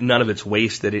over it. None of it's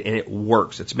wasted and it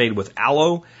works. It's made with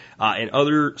aloe and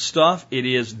other stuff. It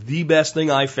is the best thing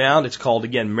I found. It's called,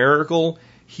 again, Miracle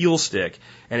Heel Stick.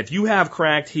 And if you have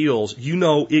cracked heels, you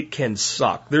know it can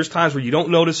suck. There's times where you don't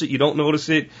notice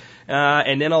it,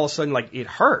 and then all of a sudden, like, it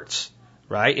hurts,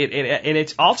 right? And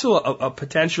it's also a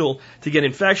potential to get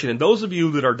infection. And those of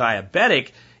you that are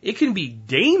diabetic, it can be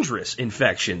dangerous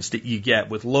infections that you get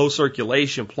with low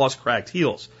circulation plus cracked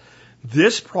heels.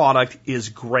 This product is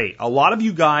great. A lot of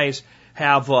you guys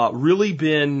have really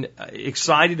been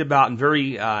excited about and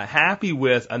very happy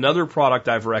with another product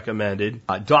I've recommended,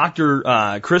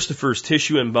 Dr. Christopher's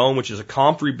Tissue and Bone, which is a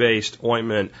comfrey-based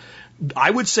ointment.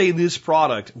 I would say this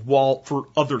product, while for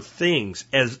other things,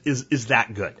 is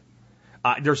that good.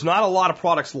 There's not a lot of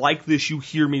products like this you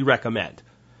hear me recommend.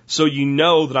 So you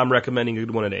know that I'm recommending a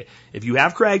good one today. If you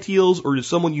have cracked heels or you're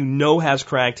someone you know has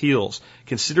cracked heels,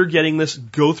 consider getting this.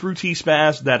 Go through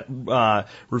TSPAZ. That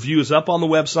review is up on the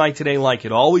website today like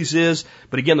it always is.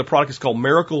 But again, the product is called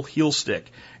Miracle Heel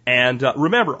Stick. And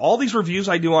remember, all these reviews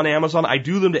I do on Amazon, I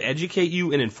do them to educate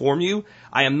you and inform you.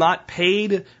 I am not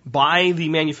paid by the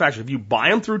manufacturer. If you buy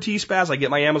them through TSPAZ, I get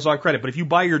my Amazon credit. But if you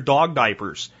buy your dog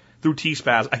diapers through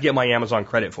TSPAZ, I get my Amazon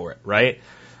credit for it, right?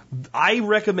 I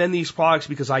recommend these products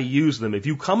because I use them. If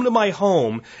you come to my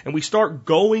home and we start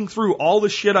going through all the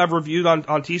shit I've reviewed on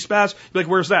TSPAZ, you're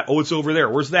like, where's that? Oh, it's over there.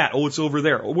 Where's that? Oh, it's over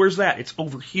there. Oh, where's that? It's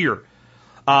over here.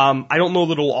 I don't know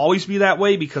that it'll always be that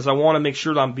way because I want to make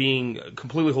sure that I'm being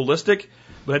completely holistic.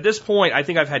 But at this point, I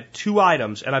think I've had 2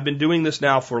 items, and I've been doing this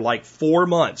now for like 4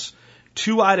 months.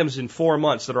 2 items in 4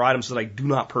 months that are items that I do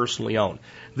not personally own.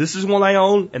 This is one I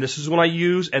own, and this is one I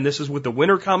use, and this is with the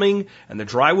winter coming, and the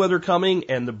dry weather coming,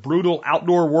 and the brutal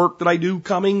outdoor work that I do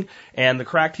coming, and the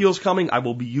cracked heels coming. I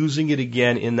will be using it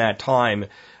again in that time.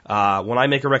 When I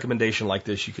make a recommendation like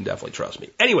this, you can definitely trust me.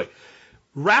 Anyway,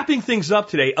 wrapping things up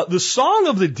today, the song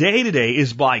of the day today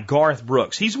is by Garth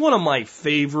Brooks. He's one of my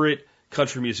favorite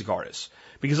country music artists.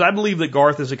 Because I believe that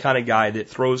Garth is the kind of guy that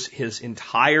throws his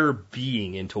entire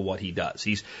being into what he does.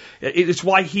 It's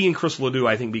why he and Chris Ledoux,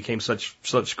 I think, became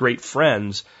such great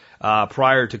friends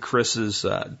prior to Chris's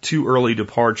too early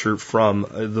departure from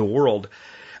the world.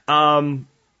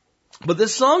 But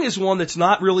this song is one that's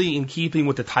not really in keeping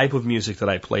with the type of music that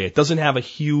I play. It doesn't have a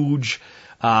huge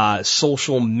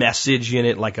social message in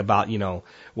it, like about,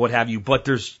 what have you. But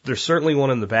there's certainly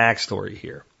one in the backstory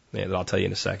here that I'll tell you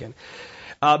in a second.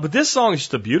 But this song is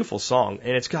just a beautiful song,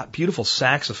 and it's got beautiful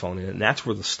saxophone in it, and that's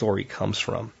where the story comes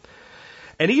from.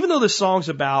 And even though this song's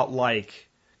about, like,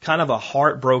 kind of a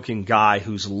heartbroken guy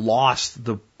who's lost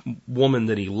the woman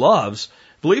that he loves,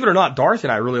 believe it or not, Darth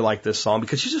and I really like this song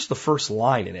because she's just the first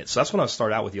line in it. So that's when I'll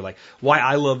start out with you, like, why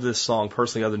I love this song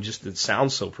personally, other than just it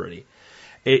sounds so pretty.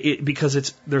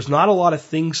 Because there's not a lot of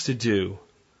things to do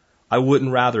I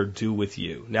wouldn't rather do with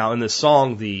you. Now, in this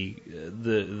song,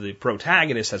 the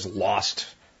protagonist has lost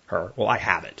her. Well, I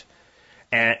haven't.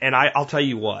 And I'll tell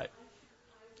you what.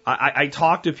 I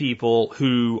talk to people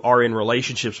who are in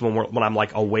relationships when I'm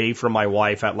like away from my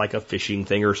wife at like a fishing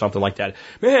thing or something like that.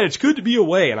 Man, it's good to be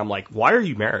away. And I'm like, why are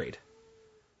you married?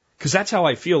 Because that's how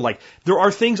I feel. Like, there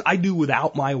are things I do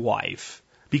without my wife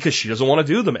because she doesn't want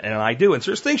to do them, and I do. And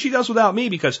so there's things she does without me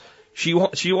because she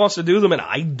wants to do them, and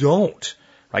I don't.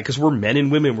 right? Because we're men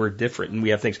and women, we're different and we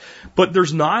have things. But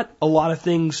there's not a lot of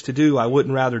things to do I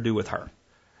wouldn't rather do with her.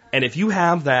 And if you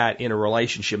have that in a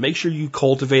relationship, make sure you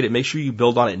cultivate it, make sure you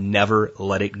build on it, and never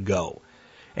let it go.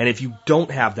 And if you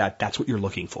don't have that, that's what you're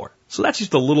looking for. So that's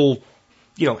just a little,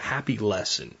 happy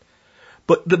lesson.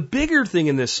 But the bigger thing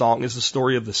in this song is the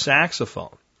story of the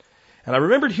saxophone. And I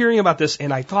remembered hearing about this,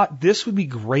 and I thought this would be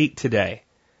great today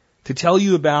to tell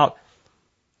you about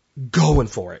going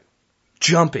for it,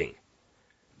 jumping,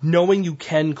 knowing you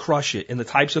can crush it, and the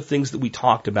types of things that we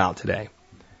talked about today.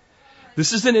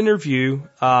 This is an interview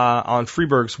on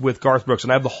Freeberg's with Garth Brooks,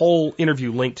 and I have the whole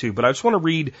interview linked to, but I just want to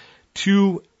read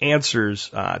two answers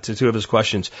to two of his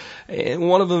questions. And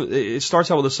one of them, it starts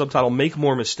out with a subtitle, Make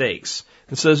More Mistakes.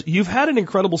 It says, you've had an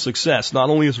incredible success, not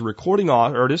only as a recording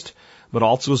artist, but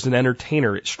also as an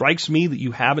entertainer. It strikes me that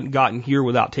you haven't gotten here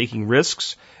without taking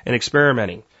risks and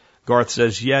experimenting. Garth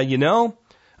says, yeah,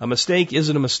 a mistake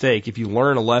isn't a mistake if you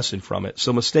learn a lesson from it,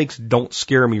 so mistakes don't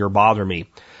scare me or bother me.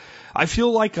 I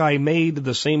feel like I made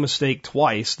the same mistake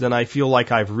twice, then I feel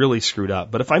like I've really screwed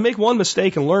up. But if I make one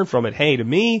mistake and learn from it, hey, to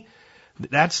me,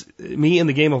 that's me in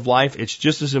the game of life. It's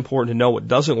just as important to know what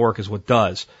doesn't work as what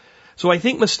does. So I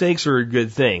think mistakes are a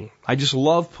good thing. I just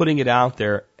love putting it out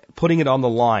there, putting it on the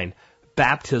line.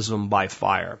 Baptism by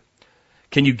fire.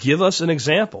 Can you give us an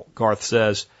example? Garth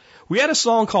says, we had a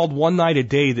song called One Night a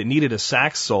Day that needed a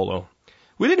sax solo.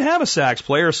 We didn't have a sax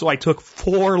player, so I took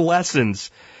 4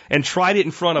 lessons and tried it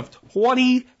in front of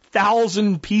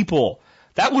 20,000 people.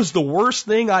 That was the worst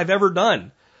thing I've ever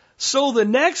done. So the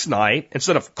next night,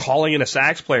 instead of calling in a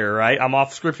sax player, right, I'm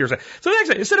off script here. So the next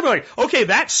night, instead of being like, okay,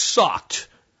 that sucked.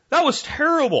 That was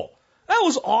terrible. That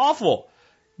was awful.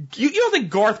 You don't think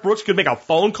Garth Brooks could make a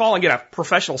phone call and get a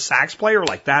professional sax player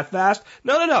like that fast?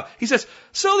 No. He says,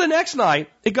 so the next night,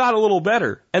 it got a little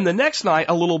better. And the next night,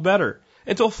 a little better.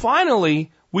 Until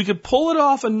finally, we could pull it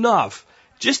off enough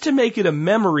just to make it a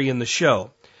memory in the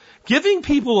show. Giving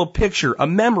people a picture, a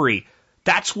memory,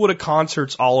 that's what a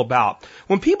concert's all about.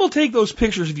 When people take those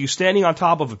pictures of you standing on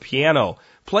top of a piano,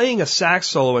 playing a sax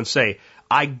solo and say,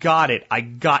 I got it, I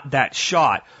got that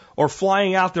shot, or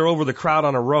flying out there over the crowd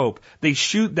on a rope, they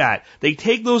shoot that. They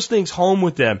take those things home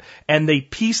with them, and they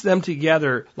piece them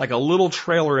together like a little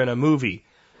trailer in a movie.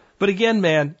 But again,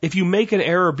 man, if you make an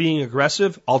error being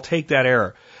aggressive, I'll take that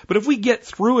error. But if we get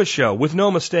through a show with no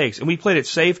mistakes and we played it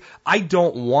safe, I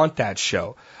don't want that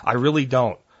show. I really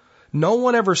don't. No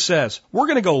one ever says, we're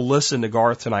going to go listen to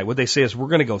Garth tonight. What they say is, we're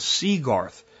going to go see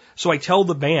Garth. So I tell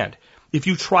the band, if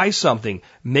you try something,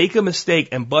 make a mistake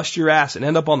and bust your ass and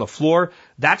end up on the floor,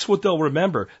 that's what they'll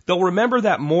remember. They'll remember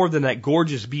that more than that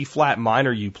gorgeous B-flat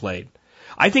minor you played.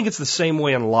 I think it's the same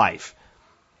way in life.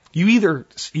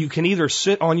 You can either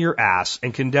sit on your ass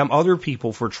and condemn other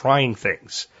people for trying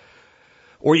things,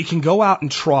 or you can go out and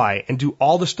try and do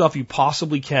all the stuff you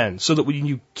possibly can so that when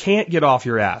you can't get off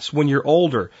your ass, when you're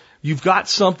older, you've got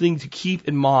something to keep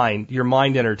in mind, your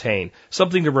mind entertained,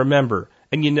 something to remember.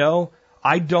 And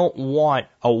I don't want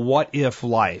a what-if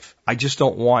life. I just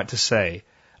don't want to say,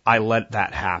 I let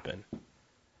that happen.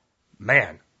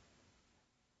 Man.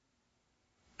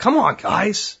 Come on,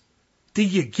 guys.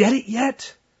 Did you get it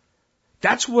yet?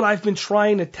 That's what I've been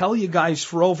trying to tell you guys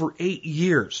for over 8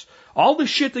 years. All the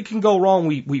shit that can go wrong,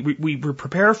 we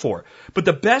prepare for. But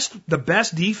the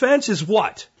best defense is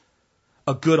what?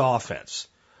 A good offense.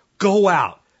 Go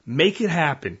out. Make it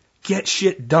happen. Get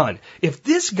shit done. If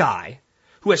this guy,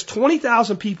 who has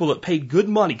 20,000 people that paid good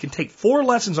money, can take 4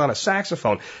 lessons on a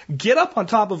saxophone, get up on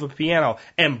top of a piano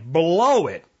and blow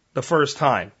it the first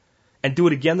time, and do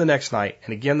it again the next night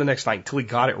and again the next night until he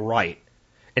got it right,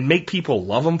 and make people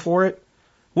love him for it,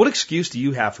 what excuse do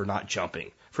you have for not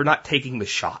jumping, for not taking the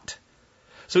shot?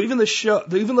 So even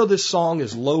though this song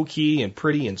is low key and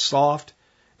pretty and soft,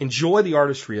 enjoy the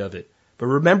artistry of it, but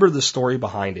remember the story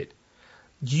behind it.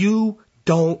 You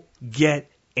don't get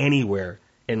anywhere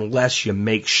unless you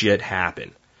make shit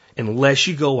happen, unless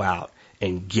you go out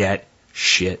and get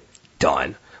shit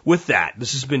done. With that,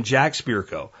 this has been Jack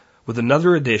Spirko with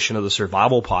another edition of the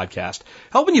Survival Podcast,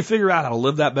 helping you figure out how to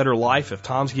live that better life if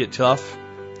times get tough,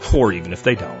 or even if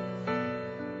they don't.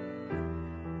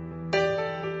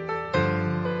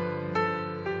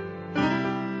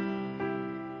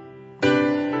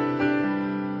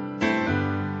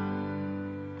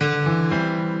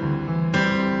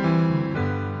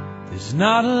 There's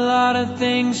not a lot of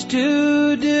things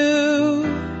to do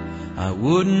I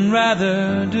wouldn't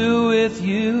rather do with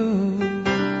you.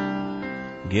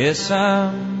 Guess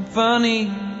I'm funny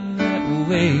that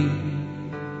way.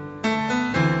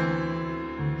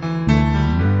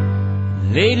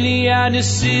 Lately I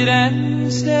just sit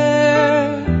and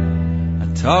stare.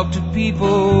 I talk to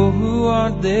people who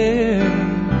aren't there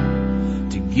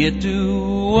to get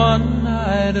to one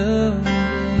night a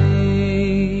day.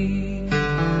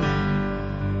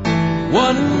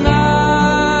 One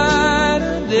night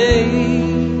a day,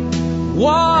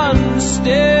 one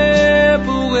step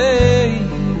away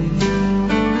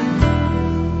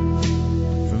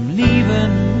from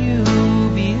leaving you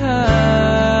behind.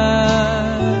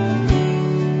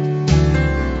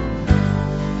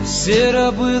 I sit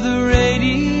up with the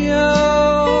radio,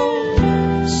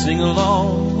 sing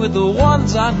along with the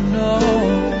ones I know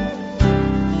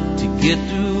to get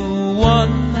through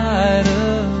one night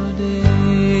a day.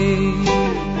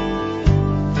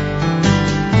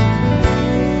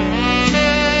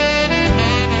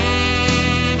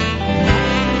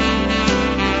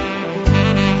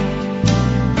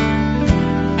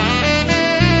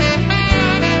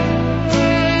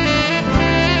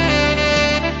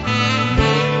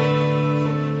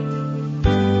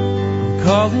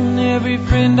 Calling every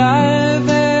friend I've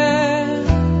had,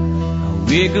 I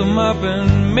wake 'em up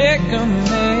and make 'em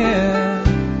mad,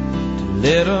 to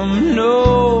let 'em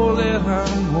know that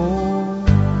I'm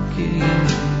okay.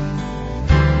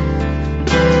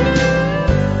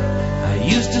 I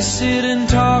used to sit and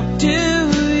talk to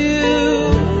you,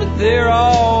 but they're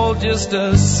all just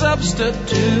a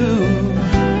substitute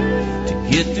to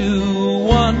get through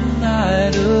one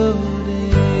night of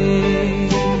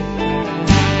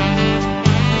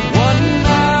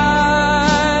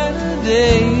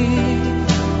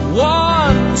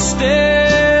one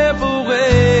step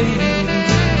away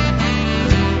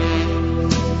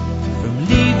from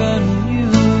leaving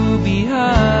you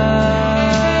behind.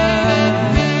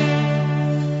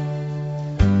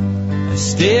 I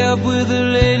stay up with the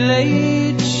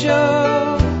late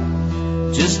show,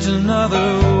 just another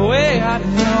way I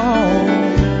know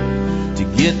to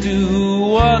get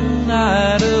through one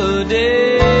night a day.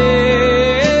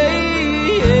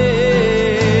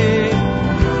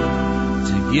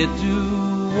 Get to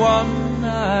one